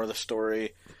bit more of the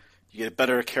story. You get a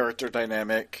better character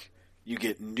dynamic. You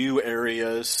get new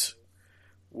areas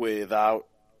without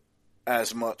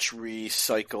as much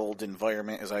recycled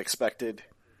environment as I expected.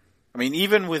 I mean,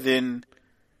 even within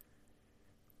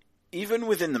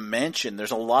the mansion,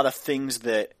 there's a lot of things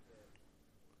that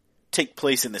take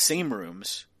place in the same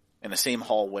rooms, in the same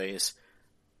hallways,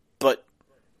 but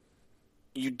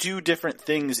you do different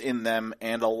things in them,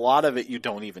 and a lot of it you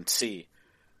don't even see.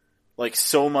 Like,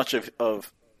 so much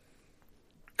of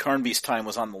Carnby's time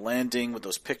was on the landing with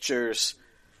those pictures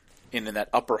in that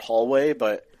upper hallway,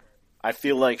 but I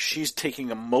feel like she's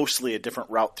taking mostly a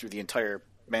different route through the entire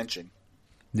mansion.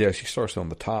 Yeah, she starts on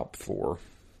the top floor,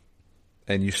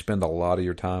 and you spend a lot of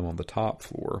your time on the top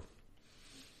floor.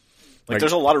 Like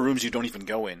there's a lot of rooms you don't even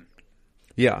go in.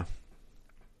 Yeah.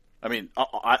 I mean,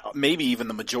 maybe even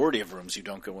the majority of rooms you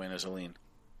don't go in as Aline.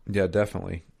 Yeah,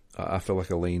 definitely. I feel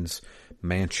like Aline's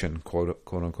mansion, quote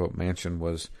unquote mansion,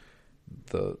 was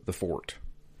the fort.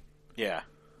 Yeah.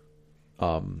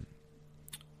 And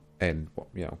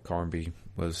Carnby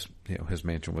was, his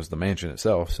mansion was the mansion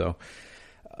itself. So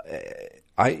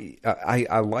I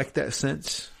like that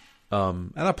sense.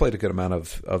 And I played a good amount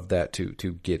of that to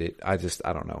get it. I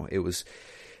don't know. It was,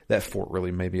 that fort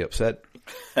really made me upset.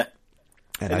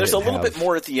 And there's a little bit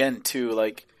more at the end too.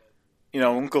 Like, I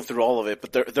won't go through all of it,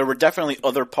 but there were definitely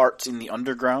other parts in the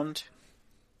underground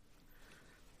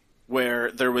where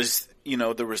there was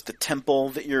the temple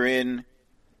that you're in.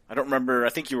 I don't remember. I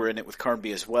think you were in it with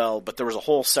Carnby as well, but there was a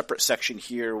whole separate section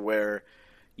here where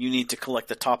you need to collect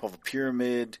the top of a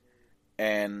pyramid,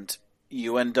 and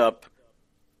you end up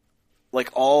like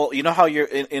how you're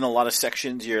in a lot of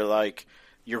sections. You're like,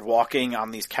 you're walking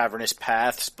on these cavernous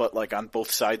paths, but like on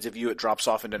both sides of you, it drops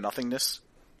off into nothingness.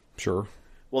 Sure.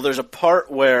 Well, there's a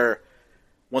part where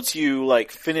once you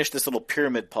like finish this little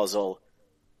pyramid puzzle,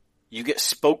 you get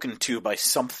spoken to by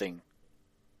something.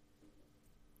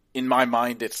 In my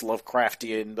mind, it's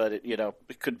Lovecraftian, but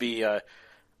it could be a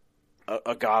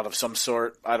god of some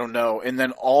sort. I don't know. And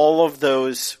then all of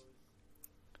those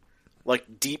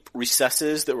like deep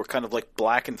recesses that were kind of like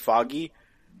black and foggy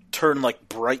turn like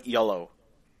bright yellow.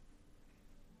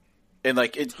 And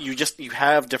like you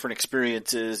have different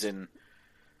experiences, and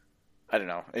I don't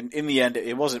know. And in the end,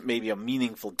 it wasn't maybe a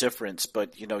meaningful difference,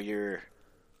 but you're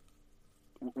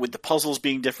with the puzzles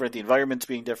being different, the environments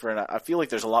being different. I feel like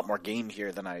there's a lot more game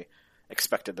here than I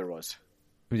expected there was.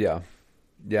 Yeah.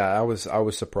 I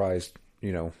was surprised.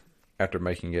 After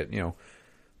making it,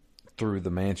 through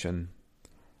the mansion,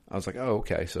 I was like, oh,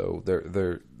 okay. So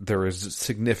there is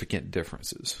significant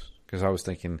differences, because I was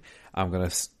thinking I'm going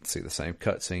to see the same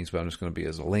cutscenes, but I'm just going to be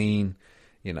as Aline,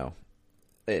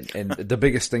 And the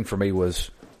biggest thing for me was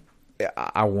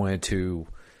I wanted to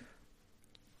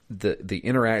the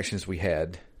interactions we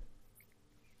had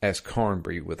as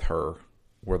Carnby with her,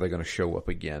 were they going to show up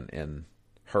again in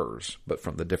hers, but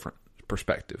from the different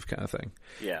perspective kind of thing.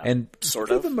 Yeah. And sort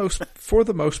for of. For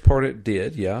the most part it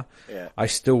did, yeah. Yeah. I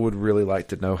still would really like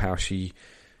to know how she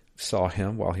saw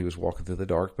him while he was walking through the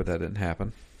dark, but that didn't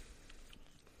happen.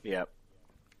 Yeah.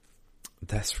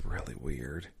 That's really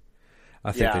weird.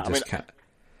 I think they just kind of...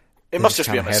 It must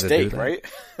just be a mistake, right?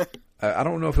 I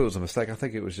don't know if it was a mistake. I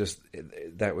think it was just...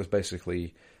 That was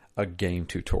basically a game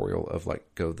tutorial of,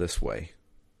 like, go this way.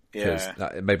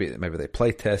 Yeah. Maybe they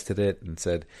play tested it and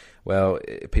said, well,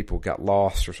 people got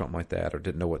lost or something like that, or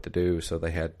didn't know what to do, so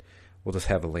we'll just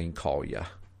have Aline call you.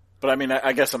 But I mean,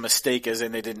 I guess a mistake is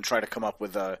in they didn't try to come up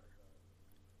with a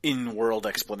in-world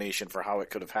explanation for how it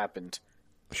could have happened.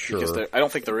 Sure. Because I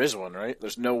don't think there is one, right?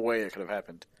 There's no way it could have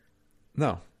happened.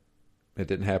 No. It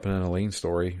didn't happen in Aline's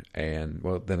story, and,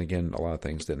 well, then again, a lot of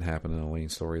things didn't happen in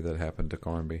Aline's story that happened to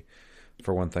Carnby.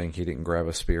 For one thing, he didn't grab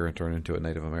a spear and turn into a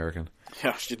Native American.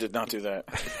 Yeah, she did not do that.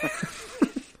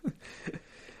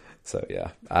 So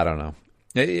yeah, I don't know.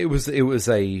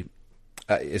 It's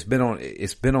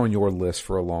been on your list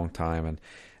for a long time,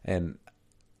 and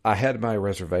I had my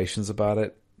reservations about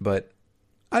it, but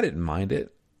I didn't mind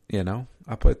it.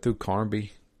 I played through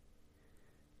Carnby,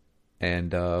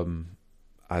 and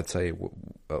I'd say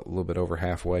a little bit over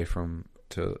halfway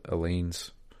to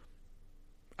Aline's.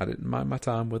 I didn't mind my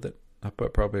time with it. I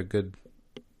put probably a good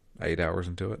 8 hours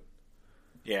into it.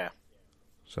 Yeah.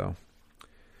 So,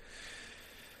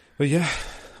 but yeah,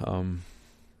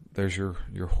 there's your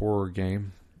horror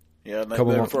game. Yeah,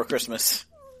 Nightmare Before Christmas.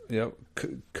 Yep,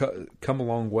 come a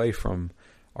long way from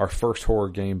our first horror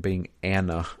game being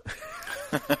Anna,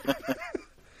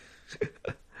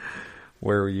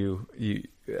 where the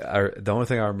only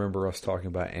thing I remember us talking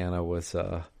about Anna was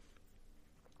the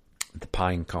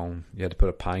pine cone. You had to put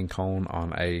a pine cone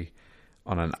on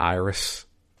an iris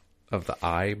of the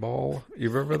eyeball. You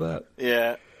remember that?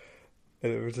 Yeah.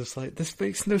 And it was just like, this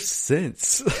makes no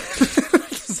sense.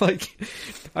 It's like,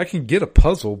 I can get a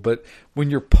puzzle, but when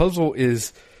your puzzle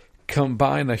is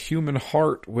combine a human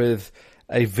heart with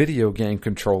a video game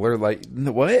controller, like,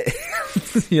 what?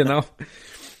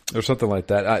 Or something like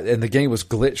that. And the game was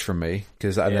glitched for me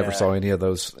because I never saw any of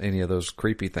those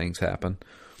creepy things happen.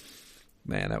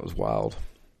 Man, that was wild.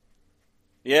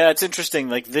 Yeah, it's interesting.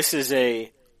 Like, this is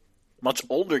a much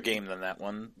older game than that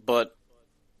one, but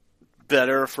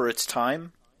better for its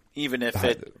time, even if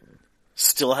it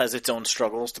still has its own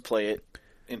struggles to play it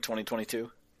in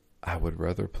 2022. I would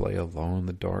rather play Alone in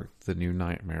the Dark, The New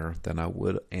Nightmare, than I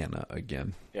would Anna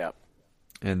again. Yeah.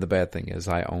 And the bad thing is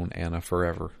I own Anna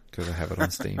forever because I have it on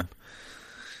Steam.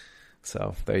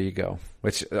 So there you go.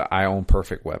 Which I own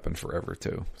Perfect Weapon forever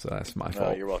too. So that's my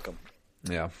fault. Oh, you're welcome.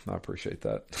 Yeah, I appreciate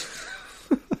that.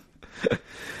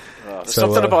 There's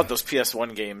something about those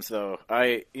PS1 games, though.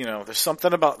 There's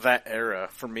something about that era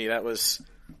for me. That was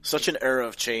such an era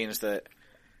of change that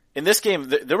in this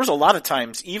game, there was a lot of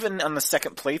times, even on the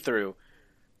second playthrough,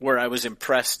 where I was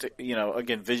impressed.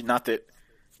 Again, not that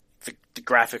the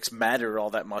graphics matter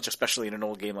all that much, especially in an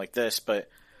old game like this, but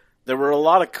there were a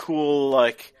lot of cool,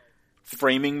 like,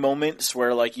 framing moments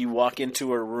where, like, you walk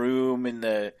into a room in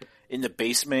the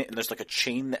basement and there's, like, a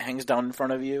chain that hangs down in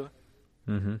front of you.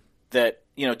 Mm-hmm. That,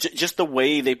 just the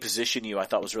way they position you I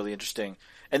thought was really interesting.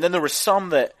 And then there were some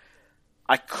that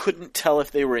I couldn't tell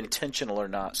if they were intentional or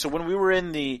not. So when we were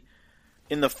in the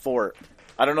fort,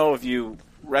 I don't know if you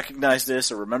recognize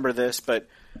this or remember this, but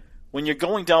when you're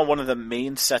going down one of the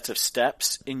main sets of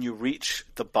steps and you reach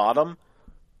the bottom,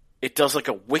 it does like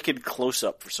a wicked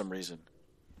close-up for some reason.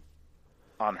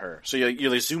 on her. So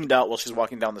you're zoomed out while she's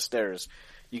walking down the stairs.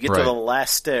 You get to Right. the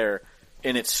last stair,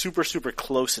 and it's super, super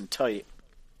close and tight.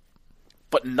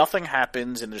 But nothing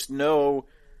happens, and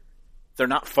they're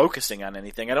not focusing on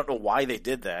anything. I don't know why they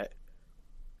did that.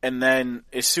 And then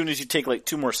as soon as you take like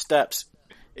 2 more steps,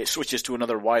 it switches to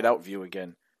another wide out view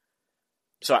again.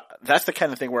 So that's the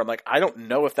kind of thing where I'm like, I don't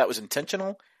know if that was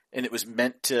intentional and it was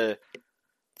meant to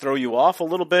throw you off a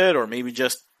little bit, or maybe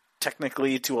just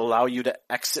technically to allow you to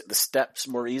exit the steps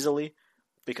more easily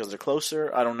because they're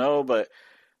closer. I don't know, but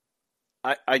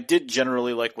I did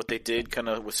generally like what they did kind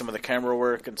of with some of the camera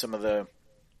work and some of the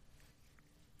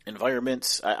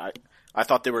environments. I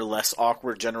thought they were less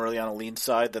awkward generally on Aleen's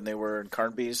side than they were in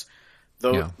Carnby's.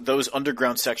 Those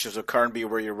underground sections of Carnby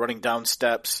where you're running down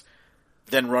steps,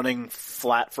 then running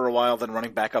flat for a while, then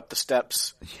running back up the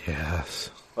steps.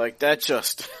 Yes. Like, that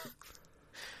just...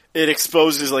 it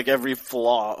exposes, like, every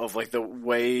flaw of, like, the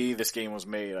way this game was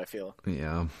made, I feel.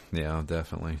 Yeah,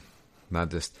 definitely. Not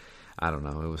just... I don't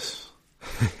know, it was...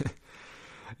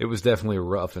 it was definitely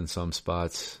rough in some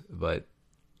spots, but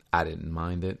I didn't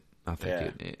mind it. I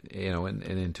think and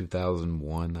in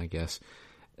 2001, I guess,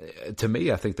 to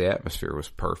me, I think the atmosphere was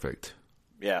perfect.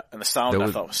 Yeah, and the sound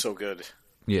I thought was so good.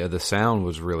 Yeah, the sound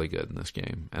was really good in this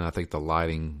game, and I think the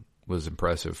lighting was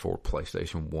impressive for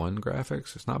PlayStation 1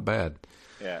 graphics. It's not bad.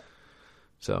 Yeah.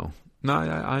 So, no,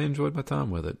 I enjoyed my time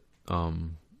with it.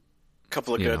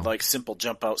 Couple of good, like, simple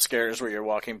jump out scares where you're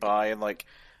walking by and, like,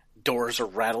 doors are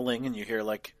rattling and you hear,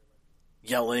 like,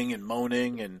 yelling and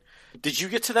moaning. And did you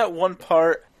get to that one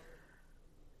part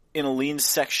in Aleen's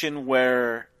section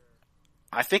where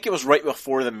I think it was right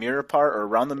before the mirror part or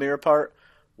around the mirror part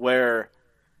where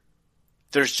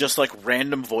there's just like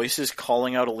random voices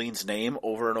calling out Aleen's name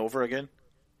over and over again?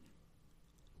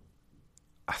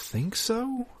 I think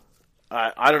so.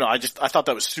 I don't know. I thought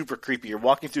that was super creepy. You're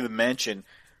walking through the mansion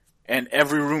and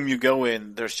every room you go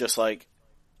in, there's just like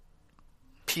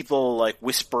people like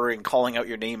whispering, calling out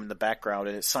your name in the background,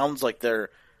 and it sounds like they're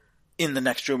in the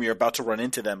next room. You're about to run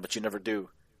into them, but you never do.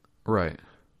 Right.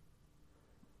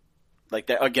 Like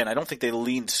that again. I don't think they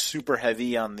leaned super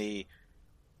heavy on the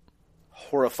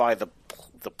horrify the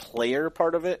player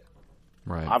part of it.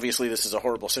 Right. Obviously, this is a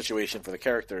horrible situation for the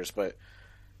characters, but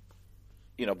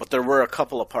but there were a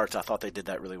couple of parts I thought they did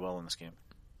that really well in this game.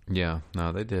 Yeah.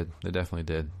 No, they did. They definitely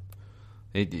did.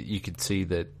 You could see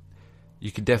that.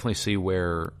 You could definitely see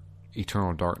where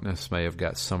Eternal Darkness may have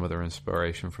got some of their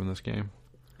inspiration from this game.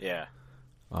 Yeah.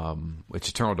 Which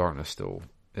Eternal Darkness still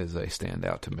is a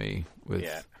standout to me with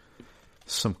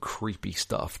some creepy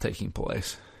stuff taking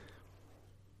place.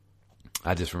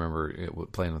 I just remember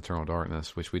playing Eternal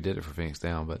Darkness, which we did it for Phoenix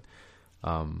Down, but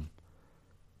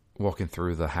walking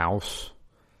through the house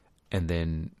and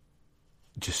then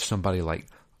just somebody like...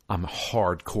 I'm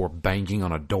hardcore banging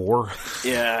on a door.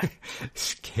 Yeah.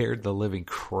 Scared the living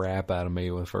crap out of me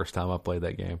the first time I played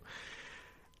that game.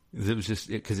 It was just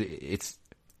because it's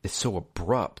so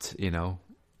abrupt,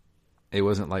 It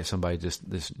wasn't like somebody just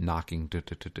this knocking.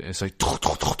 It's like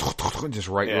just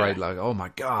right, like, oh my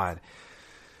god.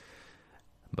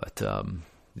 But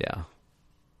yeah,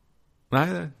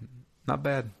 not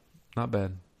bad.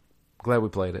 Glad we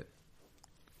played it.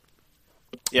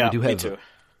 Yeah, me too.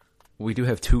 We do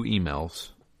have 2 emails,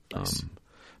 nice.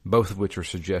 Both of which are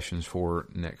suggestions for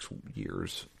next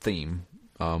year's theme,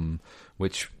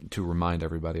 which, to remind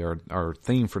everybody, our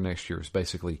theme for next year is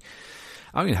basically,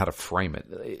 I don't even know how to frame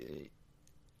it,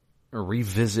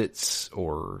 revisits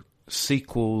or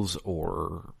sequels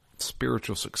or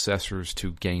spiritual successors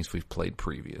to games we've played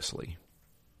previously.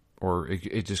 Or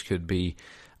it just could be,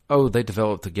 oh, they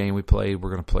developed the game we played, we're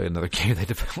going to play another game they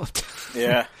developed.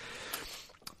 Yeah.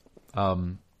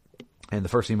 And the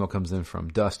first email comes in from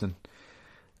Dustin.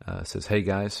 It says, hey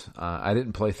guys, I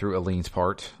didn't play through Aleen's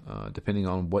part. Depending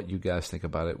on what you guys think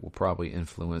about it will probably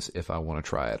influence if I want to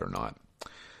try it or not.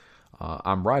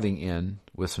 I'm writing in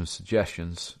with some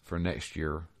suggestions for next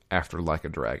year after Like a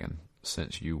Dragon,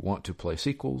 since you want to play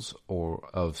sequels or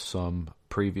of some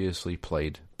previously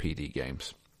played PD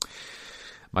games.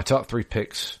 My top 3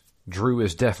 picks, Drew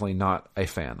is definitely not a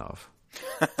fan of.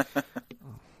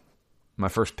 My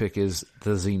first pick is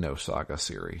the Xenosaga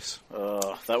series.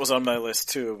 That was on my list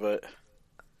too, but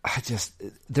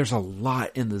there's a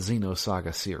lot in the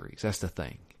Xenosaga series. That's the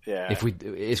thing. Yeah.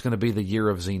 It's going to be the year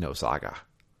of Xenosaga.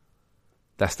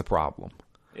 That's the problem.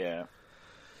 Yeah.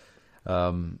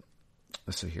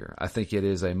 Let's see here. I think it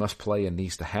is a must play and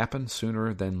needs to happen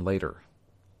sooner than later.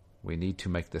 We need to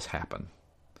make this happen.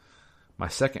 My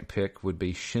second pick would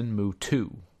be Shenmue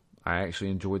 2. I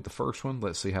actually enjoyed the first one.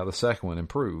 Let's see how the second one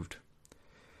improved.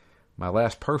 My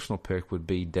last personal pick would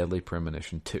be Deadly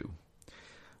Premonition 2.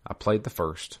 I played the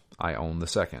first. I own the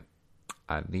second.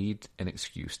 I need an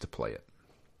excuse to play it.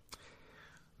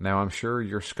 Now, I'm sure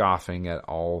you're scoffing at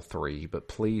all three, but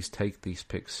please take these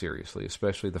picks seriously,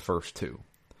 especially the first two.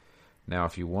 Now,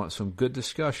 if you want some good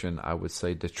discussion, I would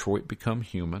say Detroit Become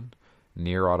Human,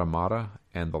 Nier Automata,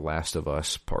 and The Last of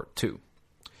Us Part 2.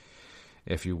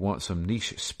 If you want some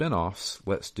niche spin-offs,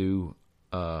 let's do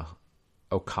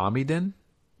Okamiden,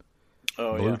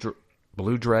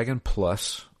 Blue Dragon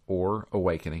Plus or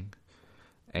Awakening,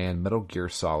 and Metal Gear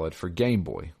Solid for Game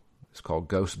Boy. It's called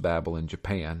Ghost Babel in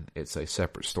Japan. It's a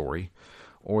separate story.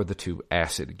 Or the two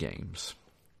Acid games.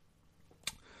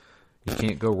 You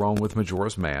can't go wrong with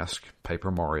Majora's Mask,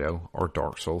 Paper Mario, or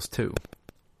Dark Souls 2.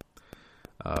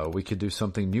 We could do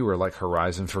something newer like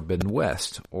Horizon Forbidden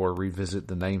West, or revisit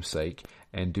the namesake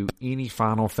and do any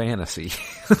Final Fantasy.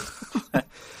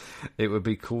 It would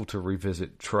be cool to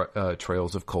revisit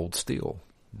Trails of Cold Steel.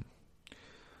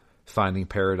 Finding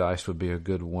Paradise would be a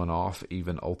good one-off,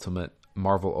 even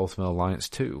Marvel Ultimate Alliance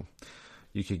 2.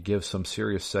 You could give some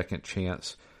serious second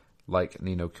chance like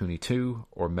Ni no Kuni 2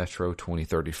 or Metro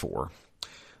 2034.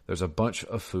 There's a bunch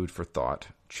of food for thought.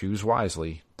 Choose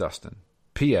wisely, Dustin.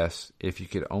 P.S. If you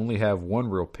could only have one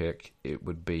real pick, it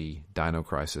would be Dino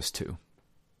Crisis 2.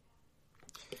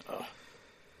 Oh,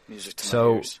 music to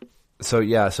my ears. So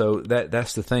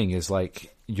that's the thing is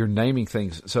like you're naming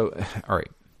things. So, all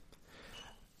right.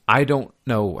 I don't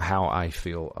know how I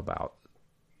feel about.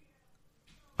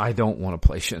 I don't want to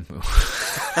play Shenmue.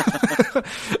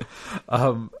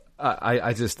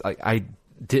 I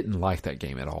didn't like that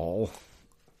game at all.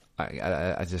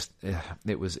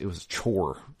 It was a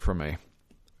chore for me,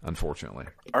 unfortunately.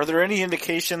 Are there any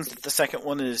indications that the second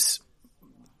one is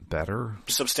better,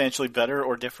 substantially better,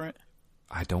 or different?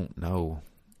 I don't know.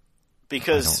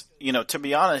 Because to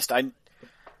be honest, I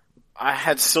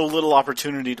had so little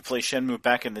opportunity to play Shenmue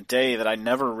back in the day that I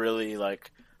never really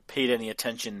paid any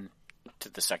attention to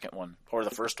the second one or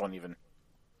the first one even.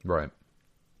 Right.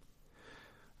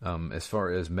 As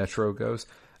far as Metro goes,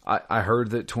 I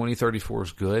heard that 2034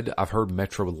 is good. I've heard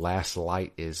Metro Last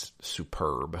Light is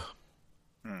superb.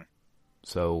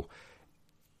 So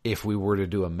if we were to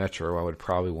do a Metro, I would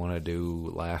probably want to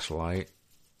do Last Light.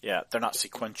 Yeah, they're not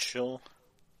sequential.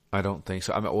 I don't think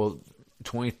so.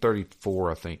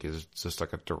 2034 I think is just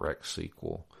like a direct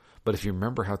sequel. But if you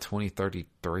remember how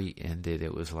 2033 ended,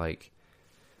 it was like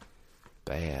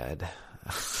bad.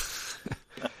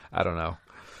 I don't know.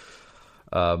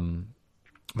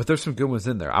 But there's some good ones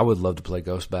in there. I would love to play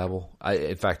Ghost Babel.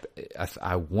 In fact,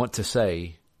 I want to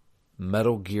say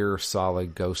Metal Gear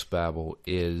Solid Ghost Babel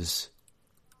is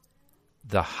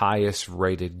the highest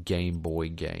rated Game Boy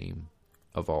game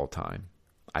of all time.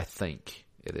 I think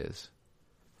it is.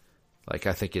 I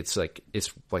think it's like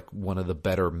one of the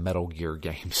better Metal Gear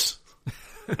games.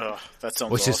 Oh, that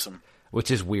sounds awesome.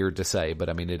 Which is weird to say, but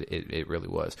I mean it really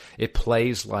was. It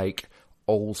plays like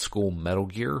old school Metal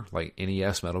Gear, like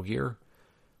NES Metal Gear.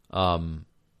 I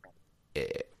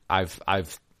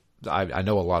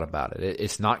know a lot about it.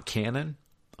 It's not canon,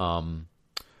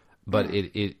 but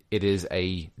it is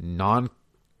a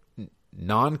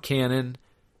non-canon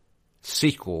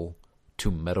sequel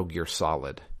to Metal Gear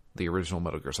Solid, the original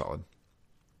Metal Gear Solid.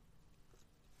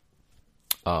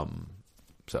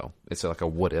 So it's like a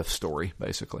what if story,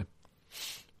 basically.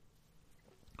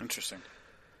 Interesting.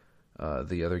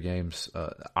 The other games,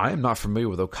 I am not familiar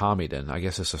with Okamiden. I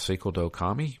guess it's a sequel to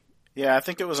Okami? Yeah, I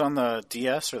think it was on the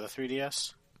DS or the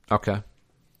 3DS. Okay.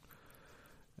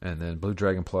 And then Blue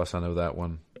Dragon Plus, I know that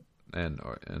one, and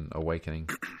Awakening.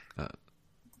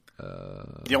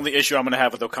 The only issue I'm going to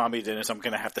have with Okamiden is I'm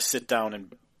going to have to sit down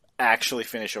and actually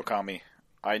finish Okami.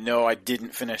 I know I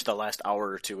didn't finish the last hour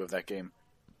or two of that game.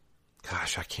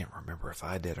 Gosh, I can't remember if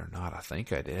I did or not. I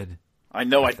think I did. I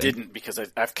know I didn't because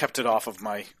I've kept it off of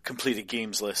my completed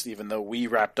games list, even though we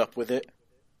wrapped up with it.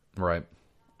 Right.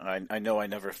 I know I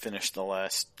never finished the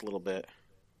last little bit.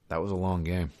 That was a long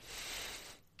game.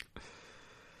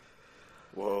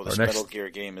 Whoa, this Metal Gear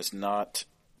game is not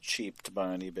cheap to buy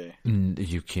on eBay.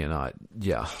 You cannot.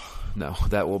 Yeah. No,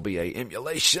 that will be a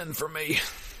emulation for me.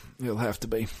 It'll have to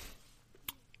be.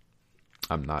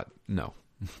 I'm not. No.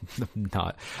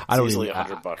 Not. I don't easily even,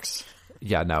 $100.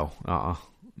 Yeah, no.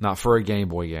 Not for a Game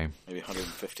Boy game. Maybe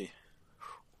 150.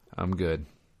 I'm good.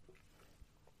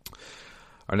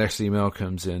 Our next email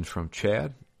comes in from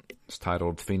Chad. It's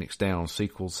titled Phoenix Down,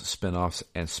 Sequels, Spinoffs,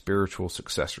 and Spiritual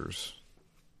Successors.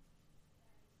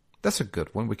 That's a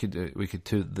good one. We could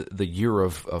do the year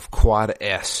of Quad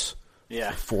S.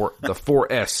 Yeah. The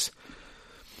 4S.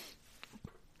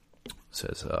 It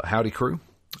says, howdy crew.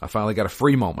 I finally got a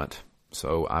free moment,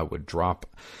 so I would drop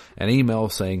an email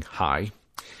saying hi.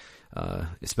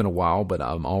 It's been a while, but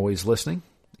I'm always listening,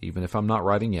 even if I'm not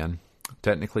writing in.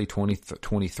 Technically,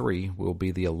 2023 will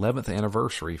be the 11th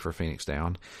anniversary for Phoenix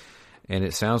Down, and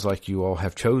it sounds like you all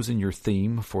have chosen your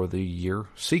theme for the year: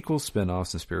 sequels,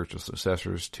 spin-offs, and spiritual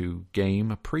successors to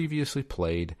game previously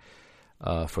played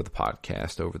for the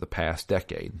podcast over the past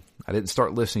decade. I didn't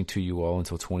start listening to you all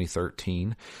until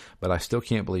 2013, but I still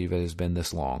can't believe it has been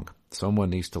this long. Someone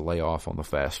needs to lay off on the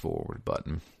fast forward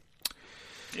button.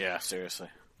 Yeah, seriously.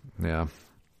 Yeah.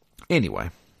 Anyway,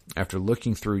 after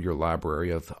looking through your library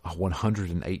of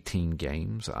 118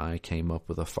 games, I came up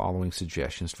with the following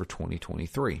suggestions for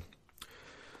 2023.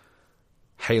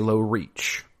 Halo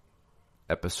Reach,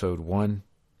 Episode 1,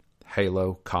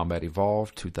 Halo Combat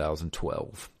Evolved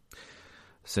 2012.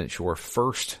 Since your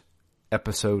first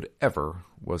episode ever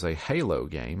was a Halo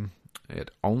game,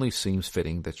 it only seems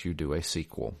fitting that you do a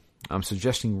sequel. I'm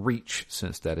suggesting Reach,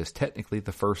 since that is technically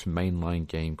the first mainline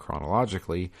game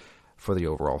chronologically for the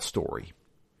overall story.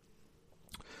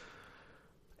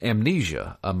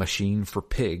 Amnesia, A Machine for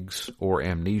Pigs, or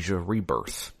Amnesia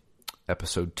Rebirth,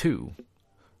 Episode 2,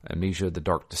 Amnesia The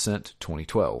Dark Descent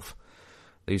 2012.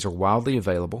 These are wildly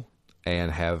available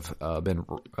and have been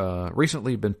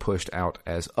recently been pushed out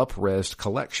as up-resed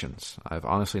collections. I've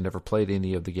honestly never played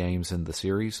any of the games in the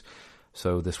series,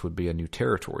 so this would be a new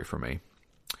territory for me.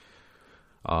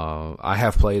 I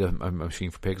have played a Machine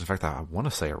for Pigs. In fact, I want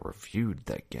to say I reviewed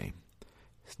that game.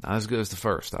 It's not as good as the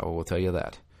first, I will tell you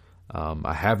that.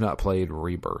 I have not played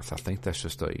Rebirth. I think that's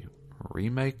just a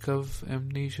remake of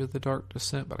Amnesia The Dark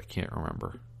Descent, but I can't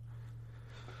remember.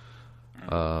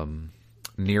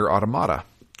 Nier Automata,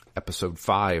 Episode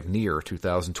 5, Nier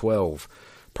 2012.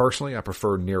 Personally, I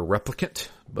prefer Nier Replicant,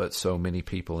 but so many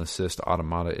people insist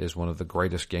Automata is one of the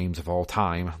greatest games of all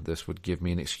time, this would give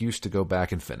me an excuse to go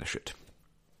back and finish it.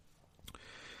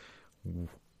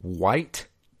 White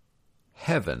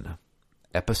Heaven,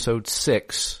 Episode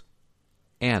 6,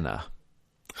 Anna,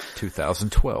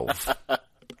 2012.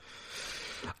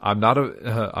 I'm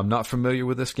not familiar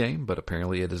with this game, but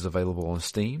apparently it is available on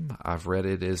Steam. I've read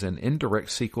it is an indirect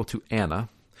sequel to Anna,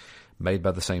 made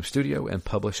by the same studio and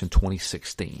published in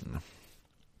 2016.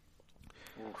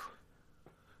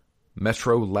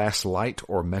 Metro Last Light,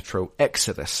 or Metro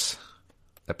Exodus,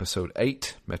 Episode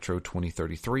 8, Metro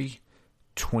 2033,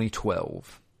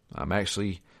 2012. I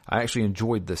actually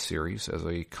enjoyed this series as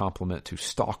a complement to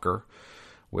Stalker,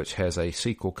 which has a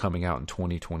sequel coming out in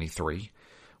 2023.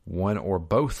 One or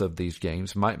both of these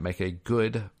games might make a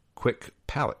good, quick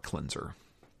palate cleanser.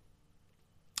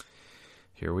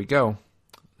 Here we go.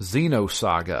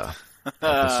 Xenosaga,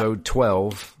 Episode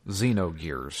 12,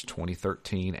 Xenogears,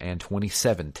 2013 and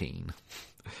 2017.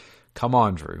 Come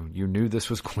on, Drew. You knew this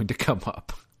was going to come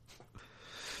up.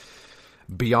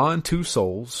 Beyond Two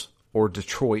Souls, or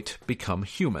Detroit Become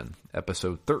Human,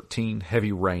 Episode 13,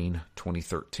 Heavy Rain,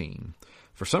 2013.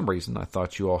 For some reason, I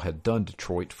thought you all had done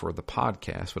Detroit for the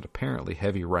podcast, but apparently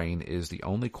Heavy Rain is the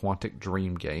only Quantic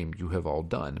Dream game you have all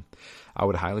done. I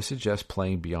would highly suggest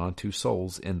playing Beyond Two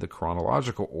Souls in the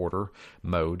chronological order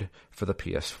mode for the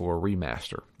PS4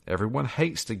 remaster. Everyone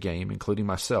hates the game, including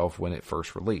myself, when it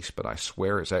first released, but I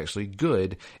swear it's actually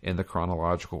good in the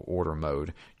chronological order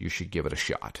mode. You should give it a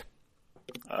shot.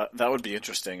 That would be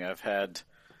interesting. I've had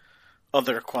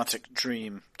other Quantic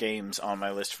Dream games on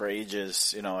my list for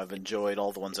ages. You know, I've enjoyed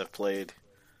all the ones I've played.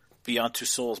 Beyond Two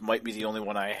Souls might be the only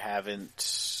one I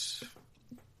haven't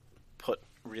put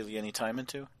really any time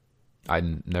into. I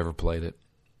never played it.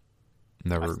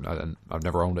 I've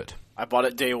never owned it. I bought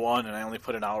it day one, and I only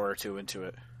put an hour or two into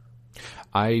it.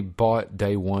 I bought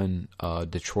day one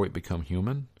Detroit Become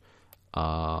Human.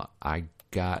 I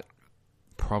got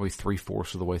probably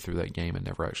 3/4 of the way through that game and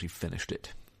never actually finished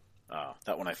it. Oh,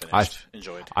 that one I finished.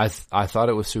 Enjoyed. I thought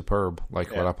it was superb. What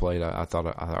I played, I thought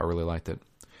I really liked it.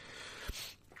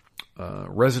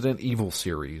 Resident Evil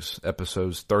series,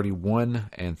 episodes 31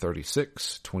 and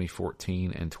 36,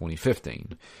 2014 and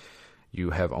 2015.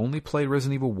 You have only played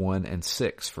Resident Evil 1 and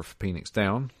 6 for Phoenix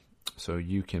Down, so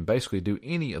you can basically do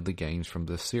any of the games from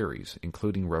this series,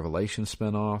 including Revelation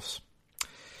spinoffs.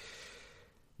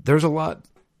 There's a lot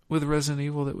with Resident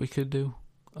Evil that we could do.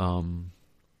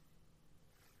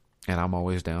 And I'm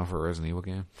always down for a Resident Evil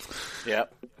game.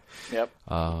 Yep.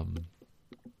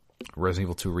 Resident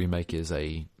Evil 2 Remake is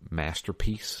a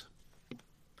masterpiece.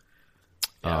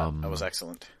 Yeah, that was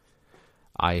excellent.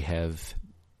 I have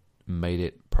made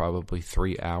it probably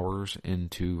 3 hours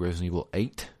into Resident Evil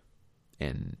 8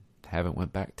 and haven't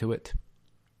went back to it.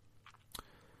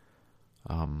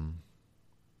 I know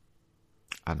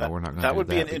we're not going to do that. That would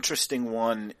be an interesting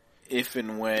one if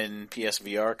and when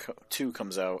PSVR 2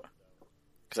 comes out.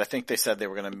 Because I think they said they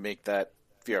were going to make that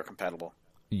VR compatible.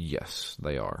 Yes,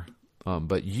 they are.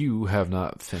 But you have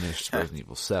not finished Resident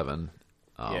Evil 7.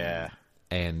 Yeah.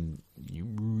 And you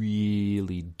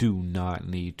really do not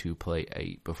need to play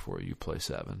 8 before you play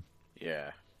 7.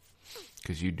 Yeah.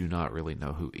 Because you do not really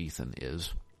know who Ethan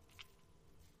is.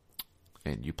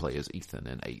 And you play as Ethan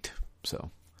in 8. So.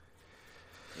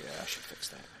 Yeah, I should fix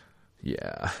that.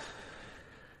 Yeah.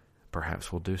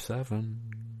 Perhaps we'll do 7.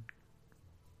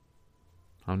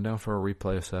 I'm down for a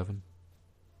replay of 7.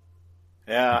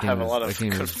 Yeah, I have a lot of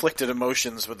conflicted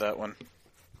emotions with that one.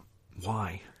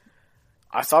 Why?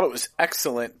 I thought it was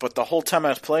excellent, but the whole time I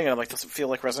was playing it, I'm like, doesn't feel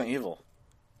like Resident Evil.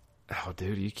 Oh,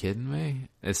 dude, are you kidding me?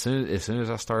 As soon as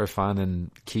I started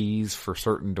finding keys for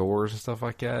certain doors and stuff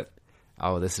like that,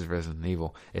 oh, this is Resident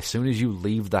Evil. As soon as you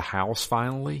leave the house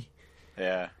finally,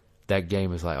 yeah, that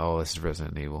game is like, oh, this is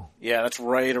Resident Evil. Yeah, that's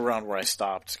right around where I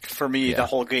stopped. For me, the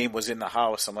whole game was in the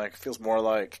house. I'm like, it feels more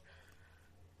like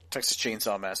Texas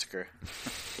Chainsaw Massacre.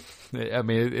 I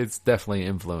mean, it's definitely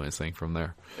influencing from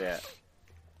there. Yeah.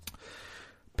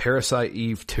 Parasite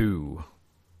Eve 2.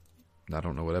 I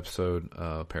don't know what episode.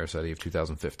 Parasite Eve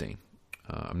 2015.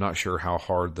 I'm not sure how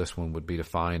hard this one would be to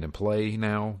find and play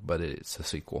now, but it's a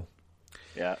sequel.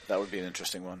 Yeah, that would be an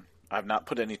interesting one. I've not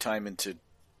put any time into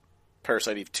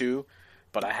Parasite Eve 2,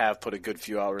 but I have put a good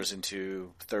few hours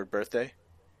into Third Birthday.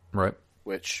 Right.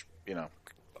 Which, as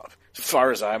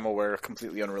far as I'm aware,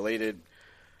 completely unrelated,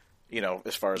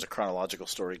 as far as a chronological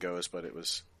story goes, but it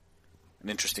was an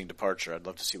interesting departure. I'd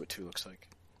love to see what 2 looks like.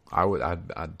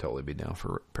 I'd totally be down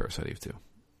for Parasite Eve 2.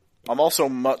 I'm also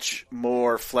much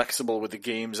more flexible with the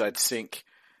games I'd sink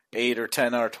 8 or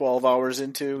 10 or 12 hours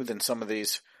into than some of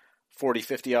these 40,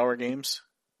 50-hour games.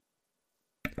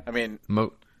 I mean...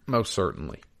 Most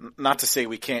certainly. Not to say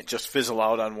we can't just fizzle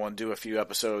out on one, do a few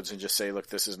episodes, and just say, look,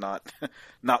 this is not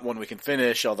one we can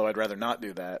finish, although I'd rather not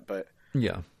do that. But,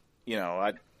 yeah,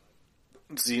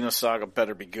 Xenosaga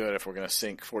better be good if we're going to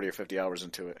sink 40 or 50 hours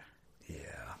into it. Yeah.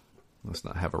 Let's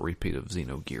not have a repeat of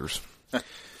Xenogears.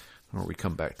 Or we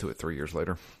come back to it 3 years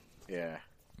later. Yeah.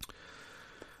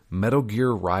 Metal Gear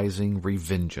Rising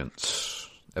Revengeance.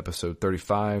 Episode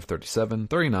 35, 37,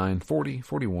 39, 40,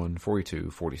 41, 42,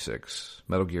 46.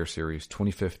 Metal Gear series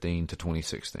 2015 to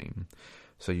 2016.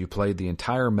 So you played the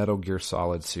entire Metal Gear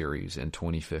Solid series in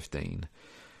 2015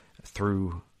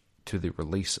 through to the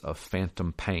release of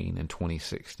Phantom Pain in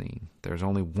 2016. There's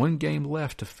only one game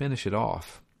left to finish it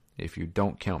off, if you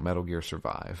don't count Metal Gear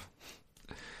Survive.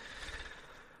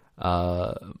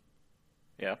 Yeah.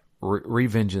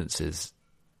 Revengeance is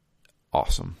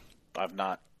awesome. I've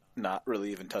not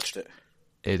really even touched it.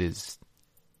 It is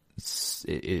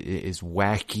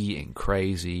wacky and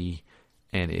crazy,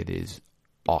 and it is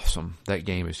awesome. That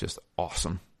game is just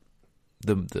awesome.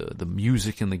 The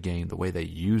music in the game, the way they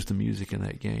use the music in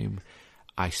that game,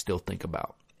 I still think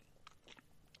about.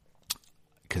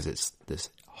 Because it's this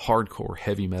hardcore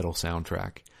heavy metal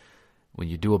soundtrack. When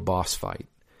you do a boss fight,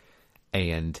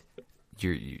 and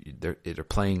they're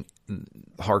playing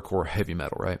hardcore heavy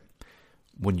metal, right?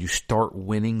 When you start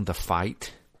winning the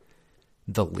fight,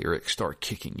 the lyrics start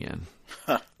kicking in.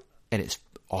 Huh. And it's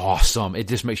awesome. It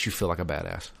just makes you feel like a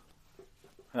badass.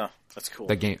 Oh, that's cool.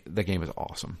 That game is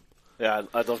awesome. Yeah,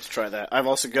 I'd love to try that. I've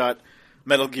also got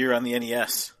Metal Gear on the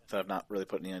NES that I've not really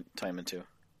put any time into.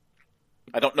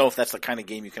 I don't know if that's the kind of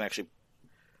game you can actually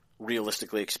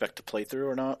realistically expect to play through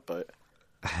or not, but...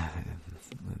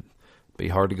 Be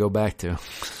hard to go back to.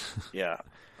 Yeah,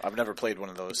 I've never played one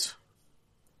of those.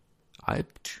 I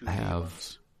have.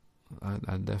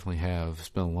 I definitely have. It's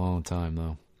been a long time,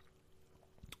 though.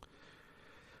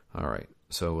 All right.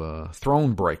 So,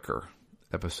 Thronebreaker,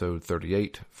 episode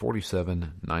 38,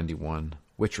 47, 91,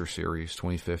 Witcher series,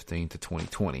 2015 to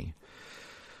 2020. Yep.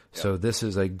 So, this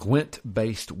is a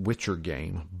Gwent-based Witcher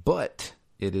game, but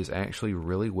it is actually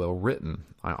really well written.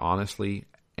 I honestly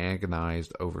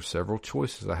agonized over several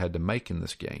choices I had to make in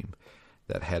this game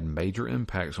that had major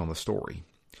impacts on the story.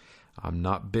 I'm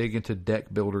not big into deck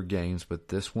builder games, but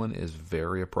this one is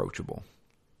very approachable.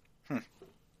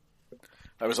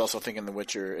 I was also thinking the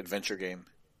Witcher adventure game.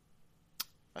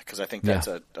 Because I think that's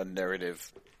a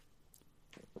narrative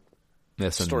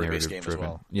story-based game driven. As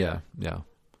well. Yeah.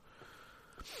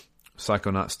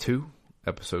 Psychonauts 2,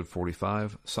 episode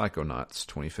 45, Psychonauts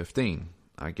 2015.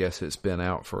 I guess it's been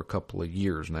out for a couple of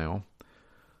years now.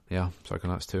 Yeah,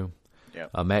 Psychonauts 2. Yeah.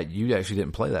 Matt, you actually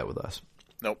didn't play that with us.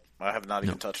 Nope, I have not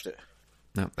even touched it.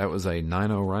 No, that was a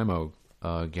NaNoWriMo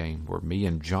game where me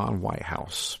and John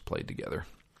Whitehouse played together.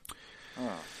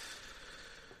 Oh.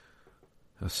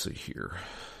 Let's see here.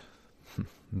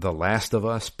 The Last of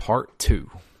Us Part 2.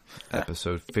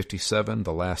 Episode 57,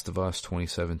 The Last of Us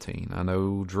 2017. I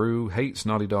know Drew hates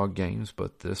Naughty Dog games,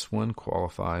 but this one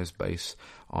qualifies based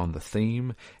on the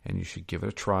theme, and you should give it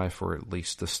a try for at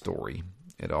least the story.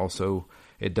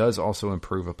 It does also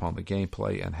improve upon the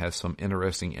gameplay and has some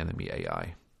interesting enemy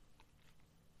AI.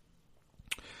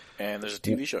 And there's a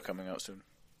TV show coming out soon.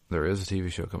 There is a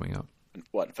TV show coming up.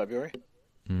 What, in February?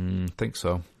 Think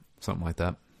so. Something like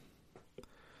that.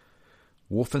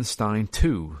 Wolfenstein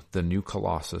 2, The New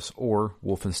Colossus, or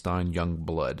Wolfenstein Young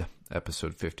Blood.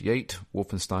 Episode 58,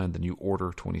 Wolfenstein The New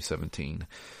Order 2017.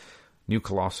 New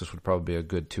Colossus would probably be a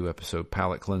good 2-episode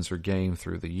palate cleanser game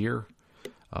through the year.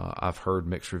 I've heard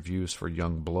mixed reviews for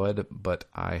Young Blood, but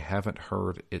I've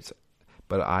heard it's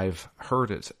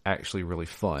actually really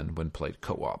fun when played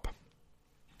co-op.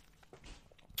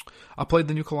 I played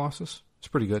The New Colossus. It's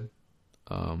pretty good.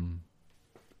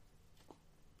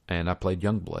 And I played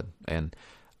Young Blood, and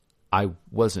I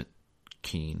wasn't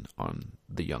keen on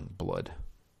the Young Blood.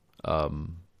 I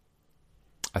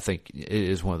think it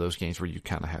is one of those games where you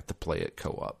kind of have to play it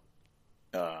co-op.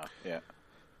 Yeah.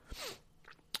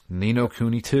 Ni no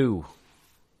Kuni 2,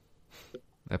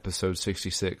 Episode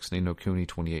 66, Ni no Kuni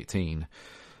 2018.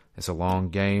 It's a long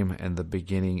game, and the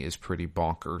beginning is pretty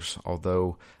bonkers.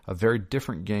 Although a very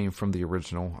different game from the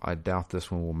original, I doubt this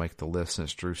one will make the list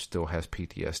since Drew still has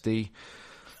PTSD.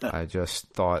 I just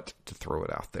thought to throw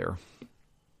it out there.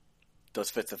 Does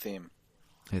fit the theme.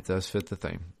 It does fit the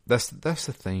theme. That's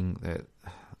the thing that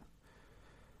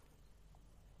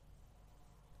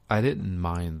I didn't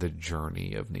mind the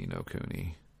journey of Ni no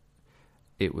Kuni.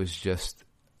 It was just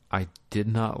I did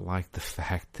not like the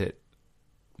fact that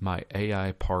my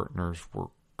AI partners were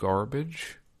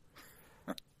garbage,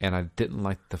 and I didn't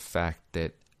like the fact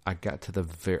that I got to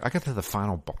the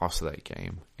final boss of that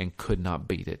game and could not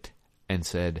beat it. And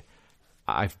said,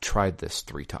 I've tried this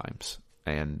 3 times,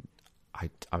 and I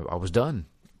was done.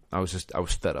 I was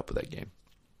fed up with that game.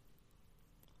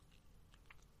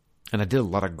 And I did a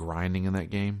lot of grinding in that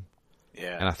game.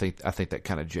 Yeah. And I think that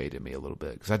kind of jaded me a little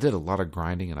bit, because I did a lot of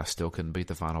grinding and I still couldn't beat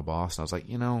the final boss. And I was like,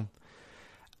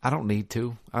 I don't need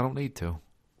to. I'm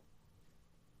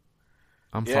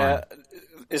fine.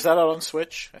 Is that out on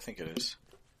Switch? I think it is.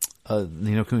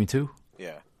 Ni no Kuni 2?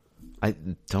 Yeah. I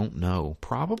don't know.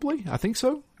 Probably. I think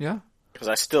so. Yeah. Because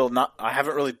I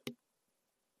haven't really,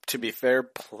 to be fair,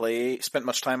 spent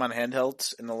much time on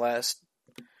handhelds in the last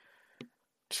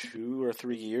 2 or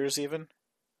 3 years even.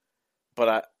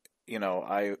 But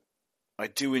I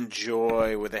do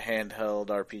enjoy with a handheld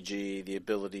RPG the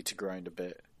ability to grind a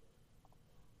bit.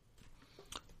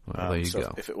 Well, there you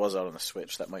go. If it was out on the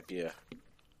Switch, that might be a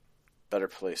better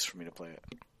place for me to play it.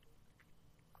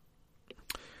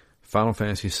 Final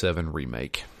Fantasy VII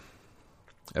Remake.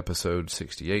 Episode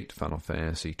 68, Final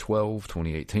Fantasy 12,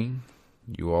 2018.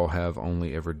 You all have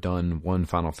only ever done one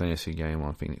Final Fantasy game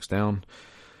on Phoenix Down.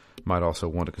 Might also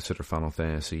want to consider Final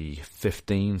Fantasy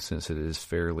 15, since it is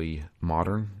fairly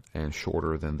modern and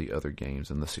shorter than the other games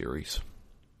in the series.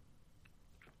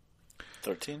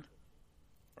 13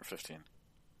 or 15?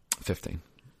 15.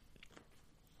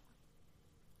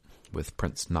 With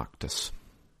Prince Noctis.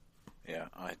 Yeah,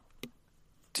 I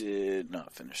did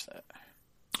not finish that.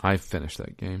 I finished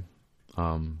that game.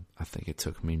 I think it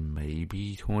took me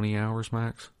maybe 20 hours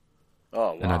max.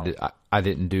 Oh, wow. And I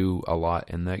didn't do a lot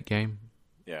in that game.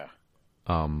 Yeah.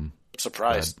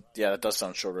 Surprised. Yeah, that does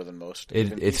sound shorter than most.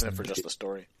 Even for just the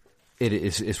story.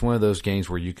 It's one of those games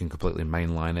where you can completely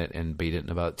mainline it and beat it in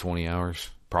about 20 hours.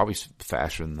 Probably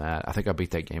faster than that. I think I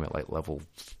beat that game at like level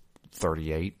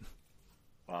 38.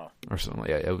 Wow. Or something.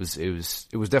 Yeah, it was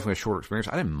definitely a shorter experience.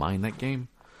 I didn't mind that game.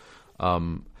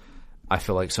 I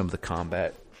feel like some of the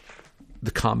combat in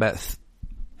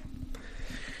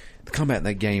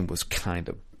that game was kind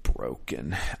of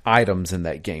broken. Items in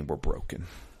that game were broken.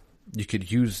 You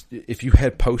could use, if you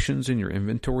had potions in your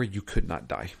inventory, you could not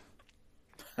die.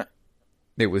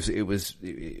 It was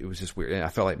just weird. And I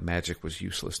felt like magic was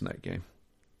useless in that game.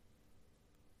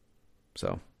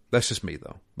 So that's just me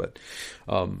though. But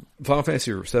Final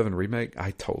Fantasy VII Remake,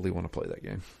 I totally want to play that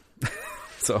game.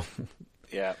 So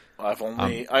yeah,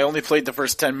 I only played the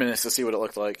first 10 minutes to see what it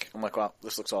looked like. I'm like, wow,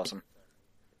 this looks awesome.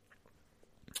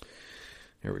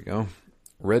 Here we go.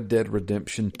 Red Dead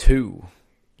Redemption 2,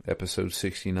 Episode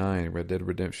 69, Red Dead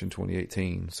Redemption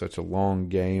 2018. Such a long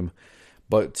game,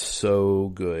 but so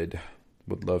good.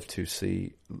 Would love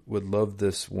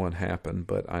this one happen,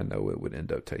 but I know it would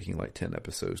end up taking like 10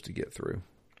 episodes to get through.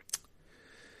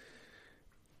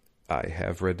 I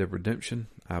have Red Dead Redemption.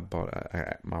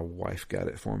 My wife got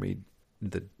it for me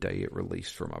the day it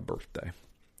released for my birthday.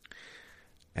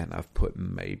 And I've put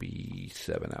maybe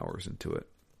 7 hours into it.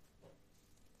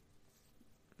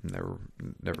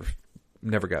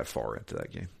 never got far into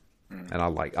that game. And I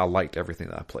liked everything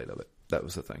that I played of it. That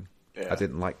was the thing. Yeah. I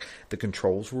didn't like the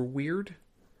controls were weird.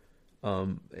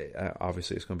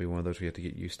 Obviously, it's going to be one of those we have to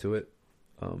get used to it.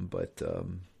 But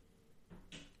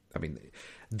I mean,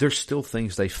 there's still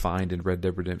things they find in Red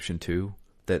Dead Redemption 2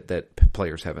 that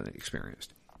players haven't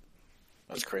experienced.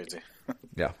 That's crazy.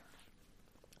 Yeah.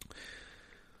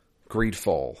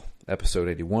 Greedfall, Episode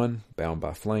 81, Bound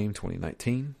by Flame,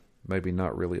 2019. Maybe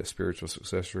not really a spiritual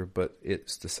successor, but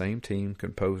it's the same team,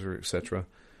 composer, etc.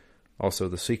 Also,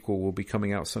 the sequel will be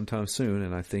coming out sometime soon,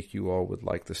 and I think you all would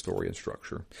like the story and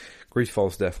structure. Greedfall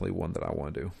is definitely one that I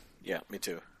want to do. Yeah, me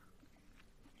too.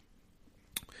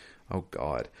 Oh,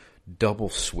 God. Double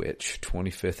Switch,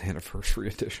 25th Anniversary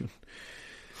Edition.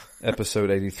 Episode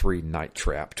 83, Night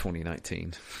Trap,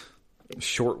 2019.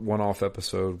 Short one-off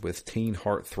episode with teen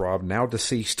heartthrob, now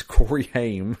deceased Corey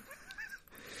Haim.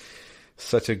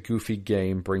 Such a goofy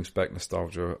game, brings back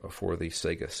nostalgia for the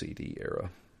Sega CD era.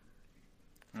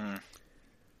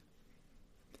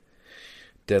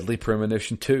 Deadly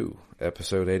Premonition 2,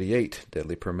 Episode 88,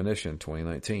 Deadly Premonition,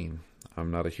 2019.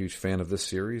 I'm not a huge fan of this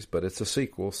series, but it's a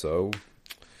sequel, so...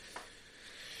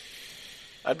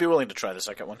 I'd be willing to try the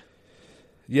second one.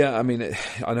 Yeah, I mean,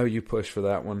 I know you pushed for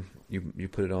that one. You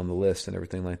put it on the list and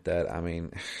everything like that. I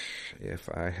mean, if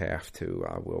I have to,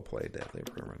 I will play Deadly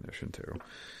Premonition 2.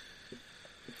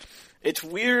 It's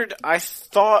weird. I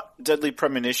thought Deadly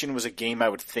Premonition was a game I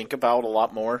would think about a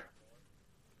lot more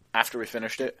after we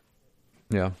finished it.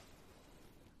 Yeah.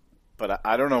 But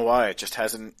I don't know why. It just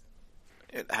hasn't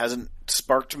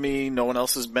sparked me. No one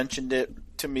else has mentioned it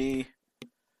to me.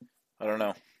 I don't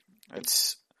know.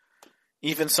 It's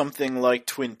even something like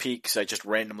Twin Peaks I just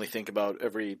randomly think about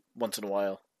every once in a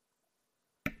while.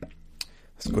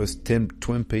 That's because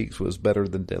Twin Peaks was better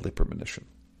than Deadly Premonition.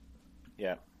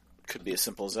 Yeah. Could be as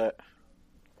simple as that.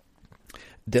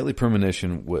 Deadly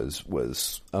Premonition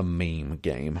was a meme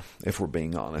game, if we're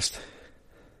being honest.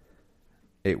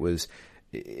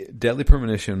 Deadly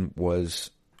Premonition was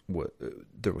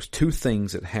there was two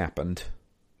things that happened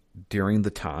during the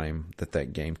time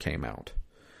that game came out.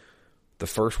 The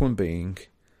first one being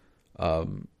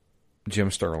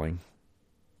Jim Sterling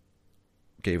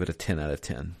gave it a 10 out of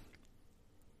 10.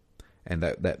 And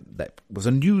that was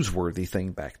a newsworthy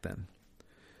thing back then.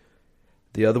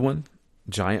 The other one,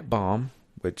 Giant Bomb,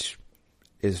 which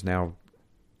is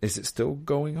it still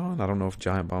going on? I don't know if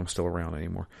Giant Bomb's still around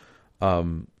anymore.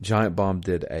 Giant Bomb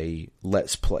did a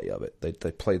Let's Play of it.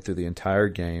 They played through the entire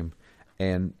game,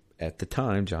 and at the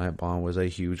time, Giant Bomb was a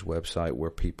huge website where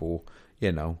people,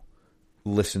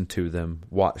 listened to them,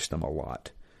 watched them a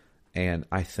lot. And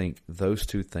I think those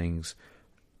two things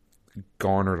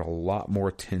garnered a lot more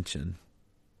attention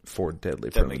for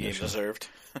Deadly Premonition than the game deserved.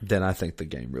 Than I think the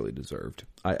game really deserved.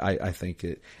 I think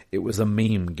it was a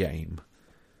meme game.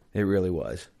 It really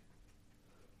was.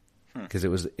 Because it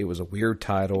was a weird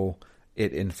title.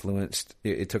 It influenced.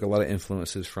 It took a lot of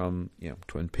influences from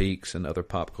Twin Peaks and other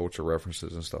pop culture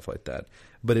references and stuff like that.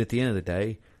 But at the end of the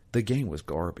day, the game was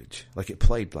garbage. Like, it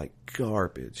played like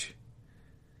garbage.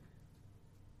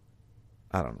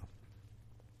 I don't know.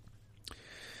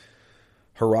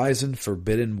 Horizon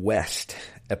Forbidden West,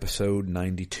 Episode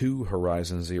 92,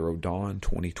 Horizon Zero Dawn,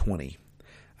 2020.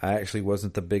 I actually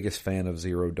wasn't the biggest fan of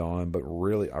Zero Dawn, but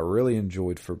I really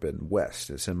enjoyed Forbidden West.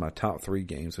 It's in my top 3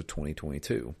 games of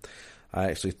 2022. I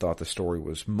actually thought the story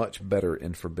was much better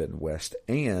in Forbidden West,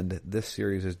 and this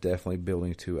series is definitely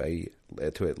building to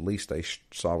at least a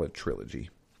solid trilogy.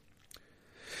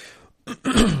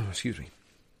 Excuse me.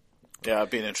 Yeah,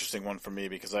 it'd be an interesting one for me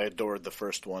because I adored the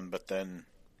first one, but then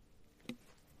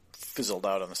fizzled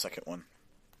out on the second one.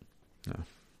 No.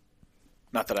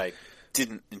 Not that I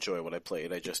didn't enjoy what I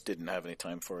played, I just didn't have any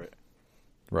time for it.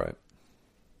 Right.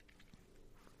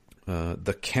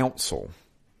 The Council,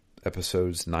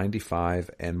 Episodes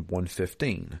 95 and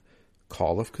 115,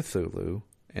 Call of Cthulhu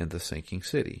and the Sinking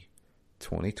City,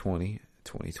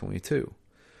 2020-2022.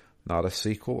 Not a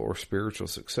sequel or spiritual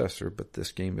successor, but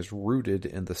this game is rooted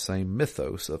in the same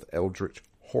mythos of eldritch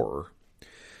horror.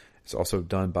 It's also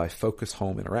done by Focus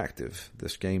Home Interactive.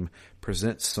 This game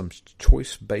presents some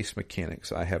choice-based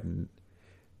mechanics I have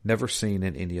never seen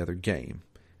in any other game.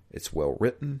 It's well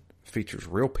written, features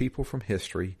real people from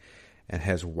history, and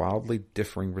has wildly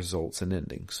differing results and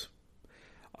endings.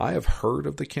 I have heard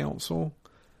of the Council,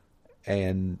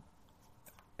 and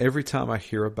every time I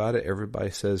hear about it,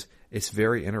 everybody says it's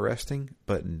very interesting,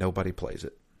 but nobody plays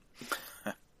it.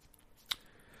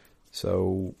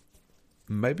 So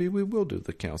maybe we will do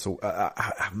the Council.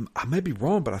 I may be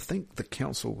wrong, but I think the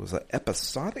Council was an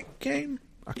episodic game.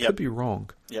 I could be wrong.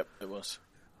 Yep, it was.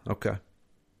 Okay.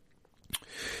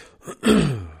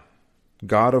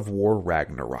 God of War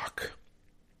Ragnarok.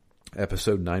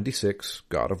 Episode 96,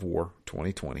 God of War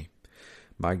 2020.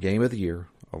 My game of the year,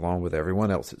 along with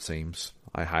everyone else it seems.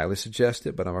 I highly suggest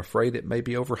it, but I'm afraid it may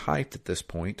be overhyped at this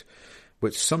point,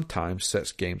 which sometimes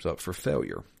sets games up for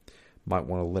failure. Might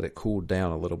want to let it cool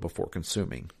down a little before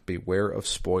consuming. Beware of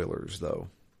spoilers, though.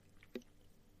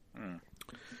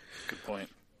 Good point.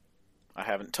 I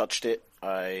haven't touched it.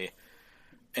 I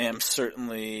am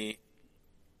certainly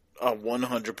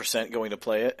 100% going to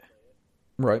play it.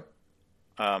 Right.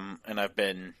 And I've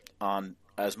been on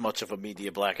as much of a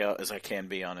media blackout as I can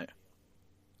be on it.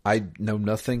 I know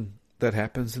nothing that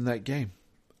happens in that game.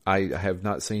 I have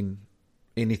not seen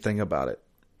anything about it.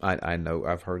 I know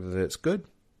I've heard that it's good.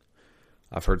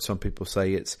 I've heard some people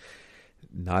say it's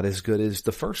not as good as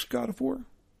the first God of War.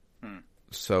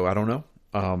 So I don't know.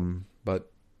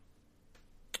 But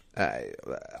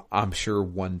I'm sure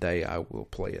one day I will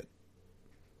play it.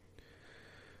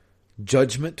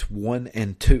 Judgment 1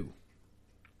 and 2.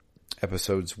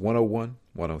 Episodes 101,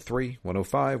 103,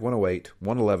 105, 108,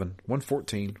 111,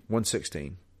 114,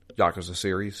 116. Yakuza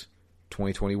series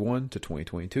 2021 to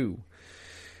 2022.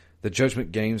 The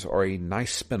Judgment games are a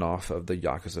nice spin-off of the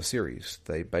Yakuza series.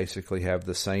 They basically have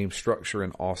the same structure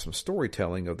and awesome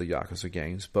storytelling of the Yakuza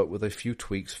games, but with a few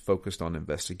tweaks focused on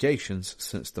investigations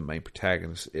since the main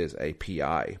protagonist is a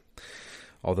PI.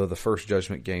 Although the first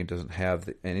Judgment game doesn't have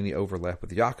any overlap with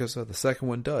Yakuza, the second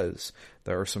one does.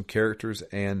 There are some characters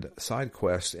and side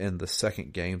quests in the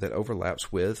second game that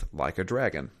overlaps with Like a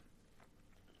Dragon.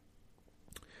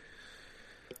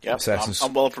 Yep,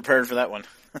 I'm well prepared for that one.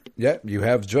 Yeah, you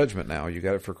have Judgment now. You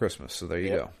got it for Christmas, so there you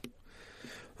go.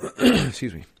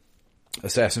 Excuse me.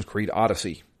 Assassin's Creed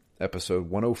Odyssey, Episode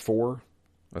 104,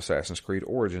 Assassin's Creed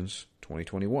Origins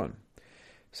 2021.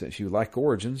 Since you like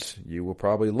Origins, you will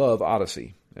probably love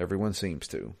Odyssey. Everyone seems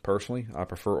to. Personally, I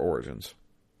prefer Origins.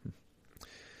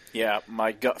 Yeah,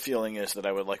 my gut feeling is that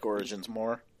I would like Origins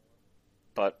more.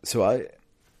 But so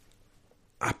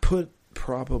I put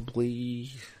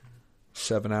probably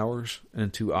 7 hours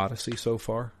into Odyssey so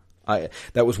far.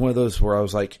 That was one of those where I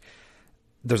was like,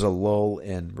 there's a lull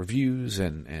in reviews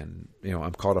and you know,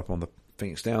 I'm caught up on the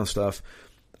Phoenix Down stuff.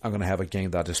 I'm going to have a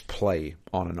game that I just play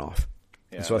on and off.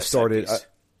 Yeah, and so I started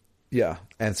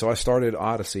I started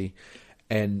Odyssey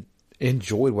and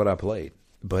enjoyed what I played.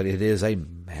 But it is a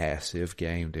massive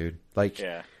game, dude. Like,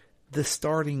 the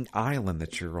starting island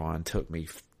that you're on took me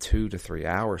 2 to 3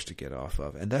 hours to get off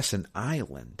of. And that's an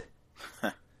island.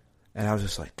 And I was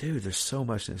just like, dude, there's so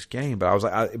much in this game. But I was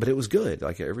like, but it was good.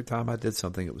 Like, every time I did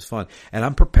something, it was fun. And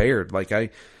I'm prepared. Like, I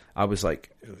was like,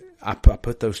 I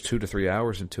put those 2 to 3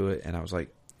 hours into it, and I was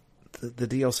like, the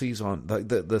DLC's on,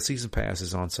 the season pass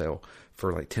is on sale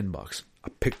for like $10. I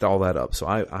picked all that up. So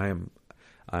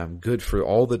I'm good for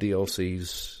all the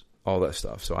DLCs, all that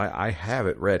stuff. So I have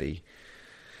it ready.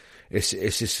 It's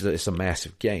a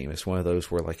massive game. It's one of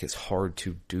those where like it's hard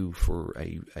to do for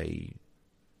a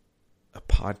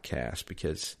podcast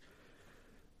because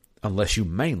unless you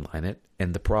mainline it,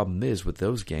 and the problem is with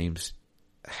those games,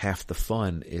 half the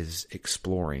fun is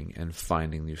exploring and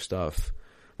finding new stuff.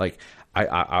 Like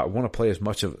I want to play as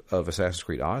much of Assassin's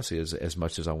Creed Odyssey as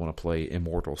much as I want to play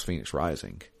Immortals Phoenix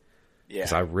Rising. Yeah.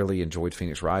 Because I really enjoyed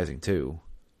Phoenix Rising too.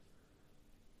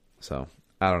 So,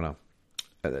 I don't know.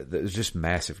 There's just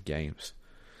massive games.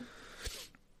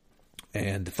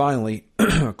 And finally,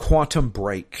 Quantum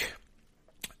Break.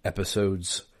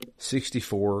 Episodes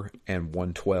 64 and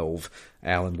 112.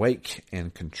 Alan Wake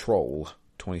and Control.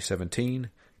 2017,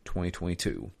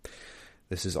 2022.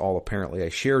 This is all apparently a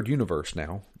shared universe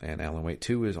now, and Alan Wake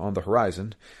 2 is on the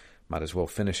horizon. Might as well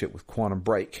finish it with Quantum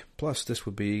Break. Plus, this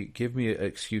would give me an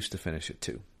excuse to finish it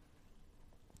too.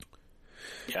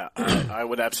 Yeah, I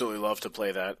would absolutely love to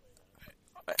play that.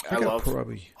 I love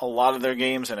a lot of their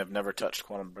games, and have never touched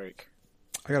Quantum Break.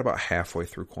 I got about halfway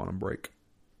through Quantum Break.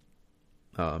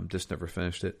 Just never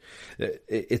finished it.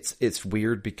 It's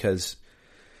weird because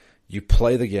you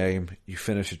play the game, you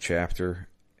finish a chapter,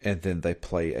 and then they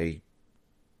play a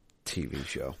TV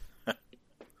show.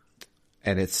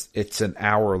 And it's an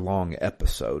hour-long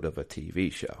episode of a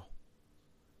TV show.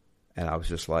 And I was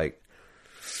just like,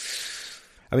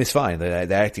 I mean, it's fine.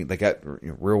 The acting, they got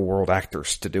real-world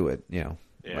actors to do it, you know.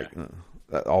 Yeah.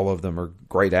 Like, all of them are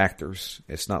great actors.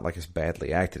 It's not like it's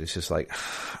badly acted. It's just like,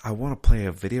 I want to play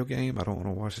a video game. I don't want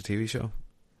to watch a TV show.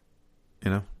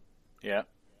 You know? Yeah.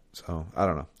 So, I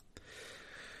don't know.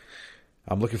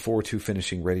 I'm looking forward to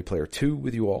finishing Ready Player 2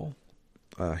 with you all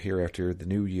here after the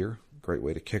new year. Great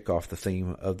way to kick off the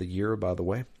theme of the year, by the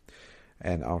way.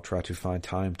 And I'll try to find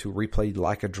time to replay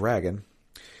Like a Dragon.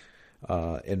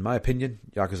 In my opinion,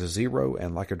 Yakuza 0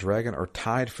 and Like a Dragon are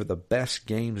tied for the best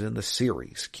games in the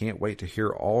series. Can't wait to hear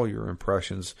all your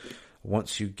impressions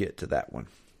once you get to that one.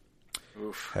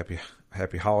 Oof.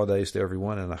 Happy holidays to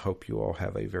everyone, and I hope you all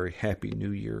have a very happy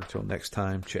new year. Till next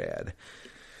time, Chad.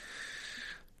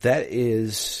 That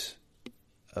is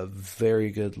a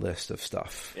very good list of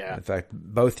stuff. Yeah. In fact,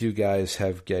 both you guys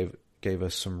have gave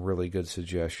us some really good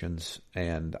suggestions,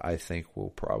 and I think we'll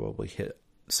probably hit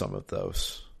some of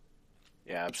those.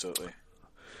 Yeah, absolutely.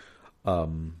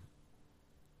 And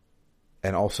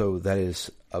also, that is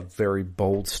a very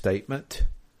bold statement.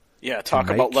 Yeah, talk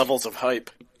about levels of hype.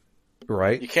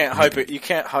 Right? You can't hype it. You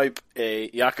can't hype a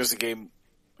Yakuza game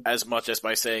as much as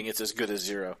by saying it's as good as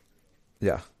 0.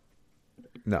 Yeah.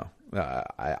 No.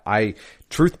 I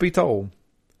truth be told,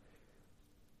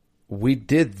 we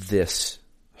did this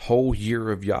whole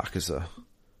year of Yakuza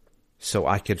so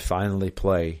I could finally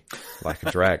play Like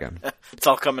a Dragon. It's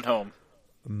all coming home.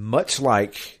 Much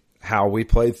like how we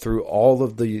played through all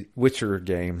of the Witcher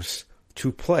games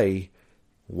to play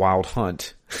Wild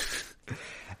Hunt.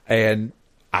 And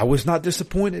I was not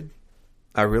disappointed.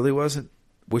 I really wasn't.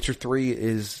 Witcher 3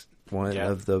 is one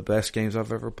of the best games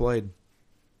I've ever played.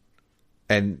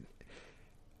 And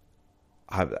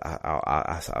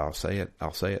I'll say it.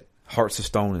 I'll say it. Hearts of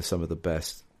Stone is some of the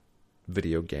best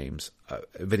video game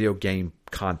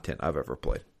content I've ever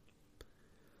played.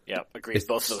 Yeah, agreed.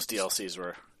 Both those DLCs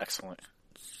were excellent.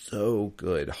 So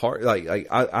good.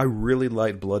 I really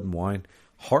like Blood and Wine.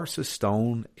 Hearts of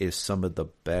Stone is some of the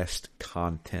best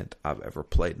content I've ever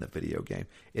played in a video game.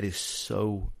 It is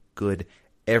so good.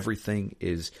 Everything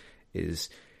is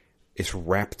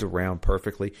wrapped around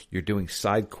perfectly. You're doing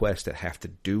side quests that have to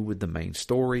do with the main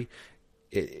story.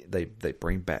 They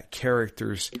bring back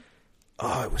characters.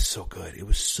 Oh, it was so good. It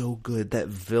was so good. That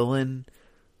villain.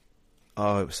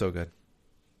 Oh, it was so good.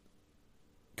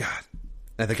 God.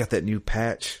 And they got that new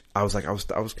patch. I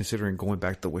was considering going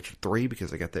back to The Witcher 3 because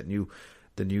they got the new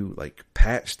like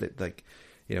patch that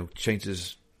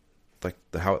changes like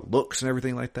how it looks and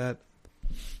everything like that.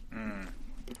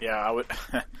 Yeah, I would.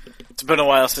 It's been a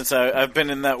while since I've been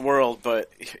in that world,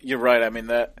 but you're right. I mean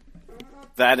that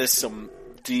is some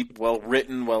deep, well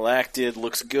written, well acted,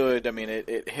 looks good. I mean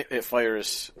it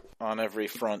fires on every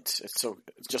front. It's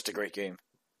just a great game.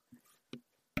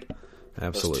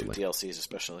 Absolutely. Those 2 DLCs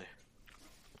especially.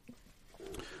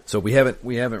 So we haven't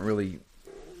really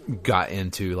got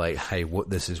into like, hey,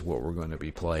 this is what we're going to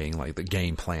be playing, like the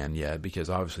game plan yet, because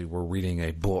obviously we're reading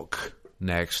a book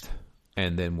next,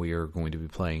 and then we are going to be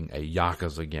playing a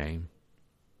Yakuza game.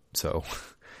 So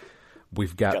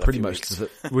we've got pretty much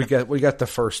we got the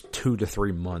first 2 to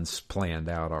 3 months planned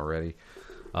out already.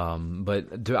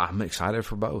 But dude, I'm excited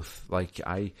for both. Like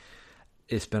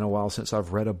it's been a while since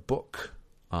I've read a book.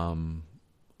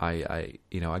 I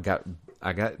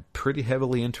got pretty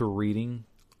heavily into reading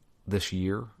this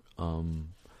year. I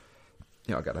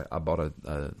bought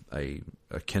a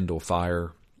Kindle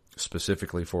Fire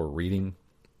specifically for reading,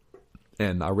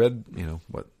 and I read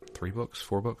 3 books,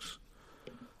 4 books,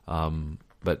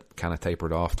 but kind of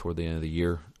tapered off toward the end of the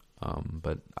year.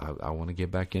 But I want to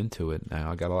get back into it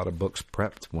now. I got a lot of books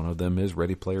prepped. One of them is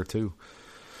Ready Player 2.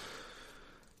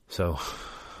 So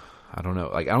I don't know.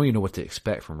 Like, I don't even know what to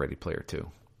expect from Ready Player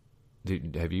 2.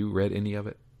 Have you read any of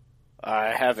it? I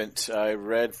haven't. I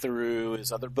read through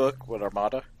his other book,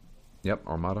 Armada? Yep,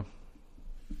 Armada.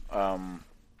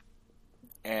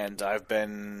 And I've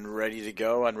been ready to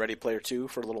go on Ready Player 2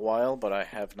 for a little while, but I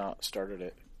have not started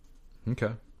it.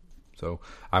 Okay. So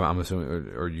I'm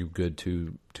assuming, are you good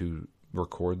to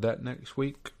record that next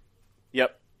week?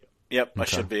 Yep. Okay. I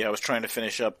should be. I was trying to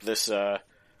finish up this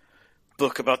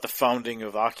book about the founding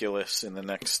of Oculus in the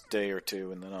next day or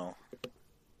two, and then I'll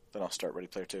start Ready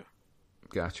Player 2.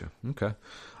 Gotcha. Okay.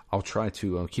 I'll try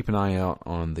to keep an eye out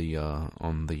on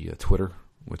the Twitter,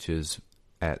 which is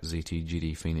at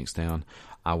ZTGD Phoenix Down.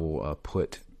 I will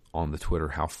put on the Twitter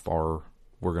how far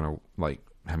we're gonna, like,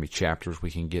 how many chapters we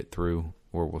can get through,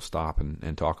 where we'll stop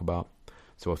and talk about.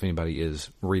 So if anybody is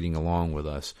reading along with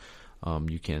us,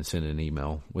 you can send an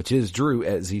email, which is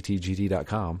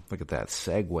drew@ztgd.com. Look at that.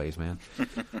 Segues, man.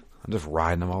 I'm just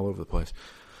riding them all over the place.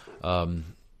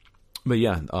 But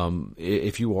yeah,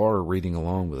 if you are reading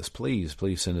along with us, please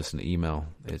send us an email.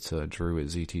 It's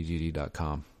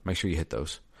drew@ztgd.com. Make sure you hit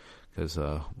those, because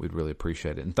we'd really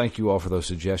appreciate it. And thank you all for those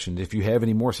suggestions. If you have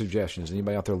any more suggestions,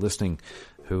 anybody out there listening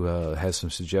who has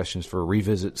some suggestions for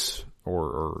revisits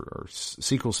or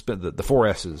sequels, the 4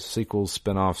 S's, sequels,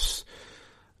 spinoffs,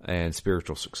 and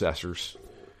spiritual successors,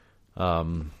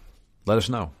 let us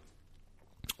know.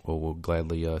 We'll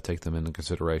gladly take them into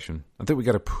consideration. I think we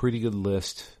got a pretty good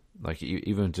list Like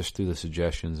even just through the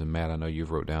suggestions, and Matt, I know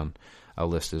you've wrote down a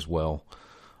list as well.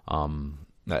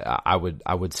 I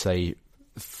would say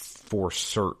for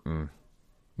certain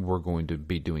we're going to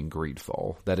be doing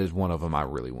Greedfall. That is one of them I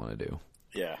really want to do.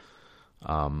 Yeah.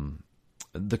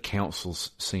 The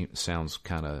councils sounds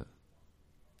kind of.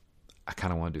 I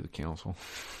kind of want to do the council.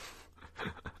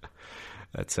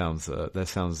 That sounds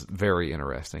very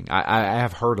interesting. I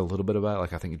have heard a little bit about it.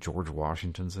 Like I think George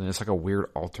Washington's in it. It's like a weird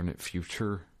alternate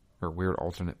future or weird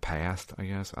alternate past. I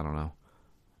guess I don't know.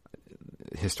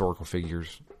 Historical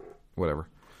figures, whatever.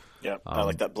 Yeah, I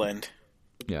like that blend.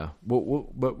 Yeah,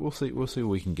 we'll see. We'll see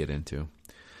what we can get into.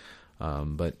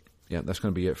 But yeah, that's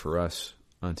going to be it for us.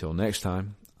 Until next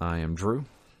time, I am Drew.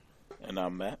 And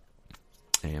I'm Matt.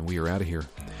 And we are out of here.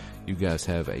 You guys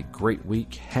have a great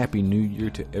week. Happy New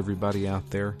Year to everybody out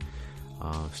there.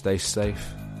 Stay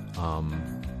safe.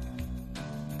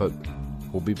 But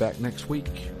we'll be back next week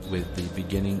with the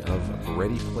beginning of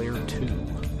Ready Player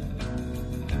 2.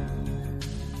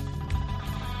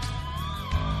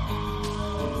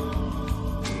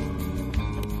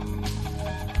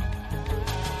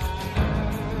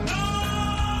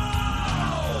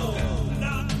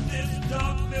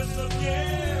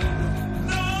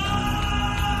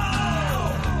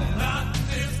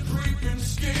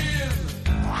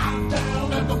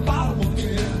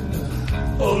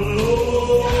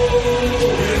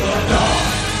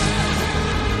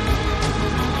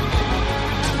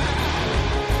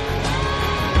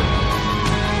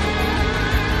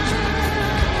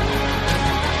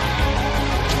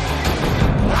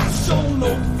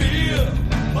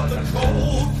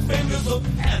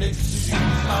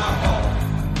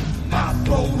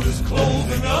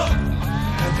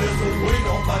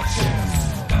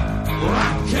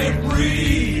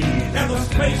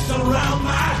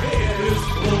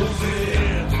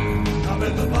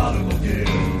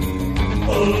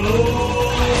 Oh,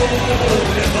 Lord,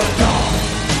 in the dark.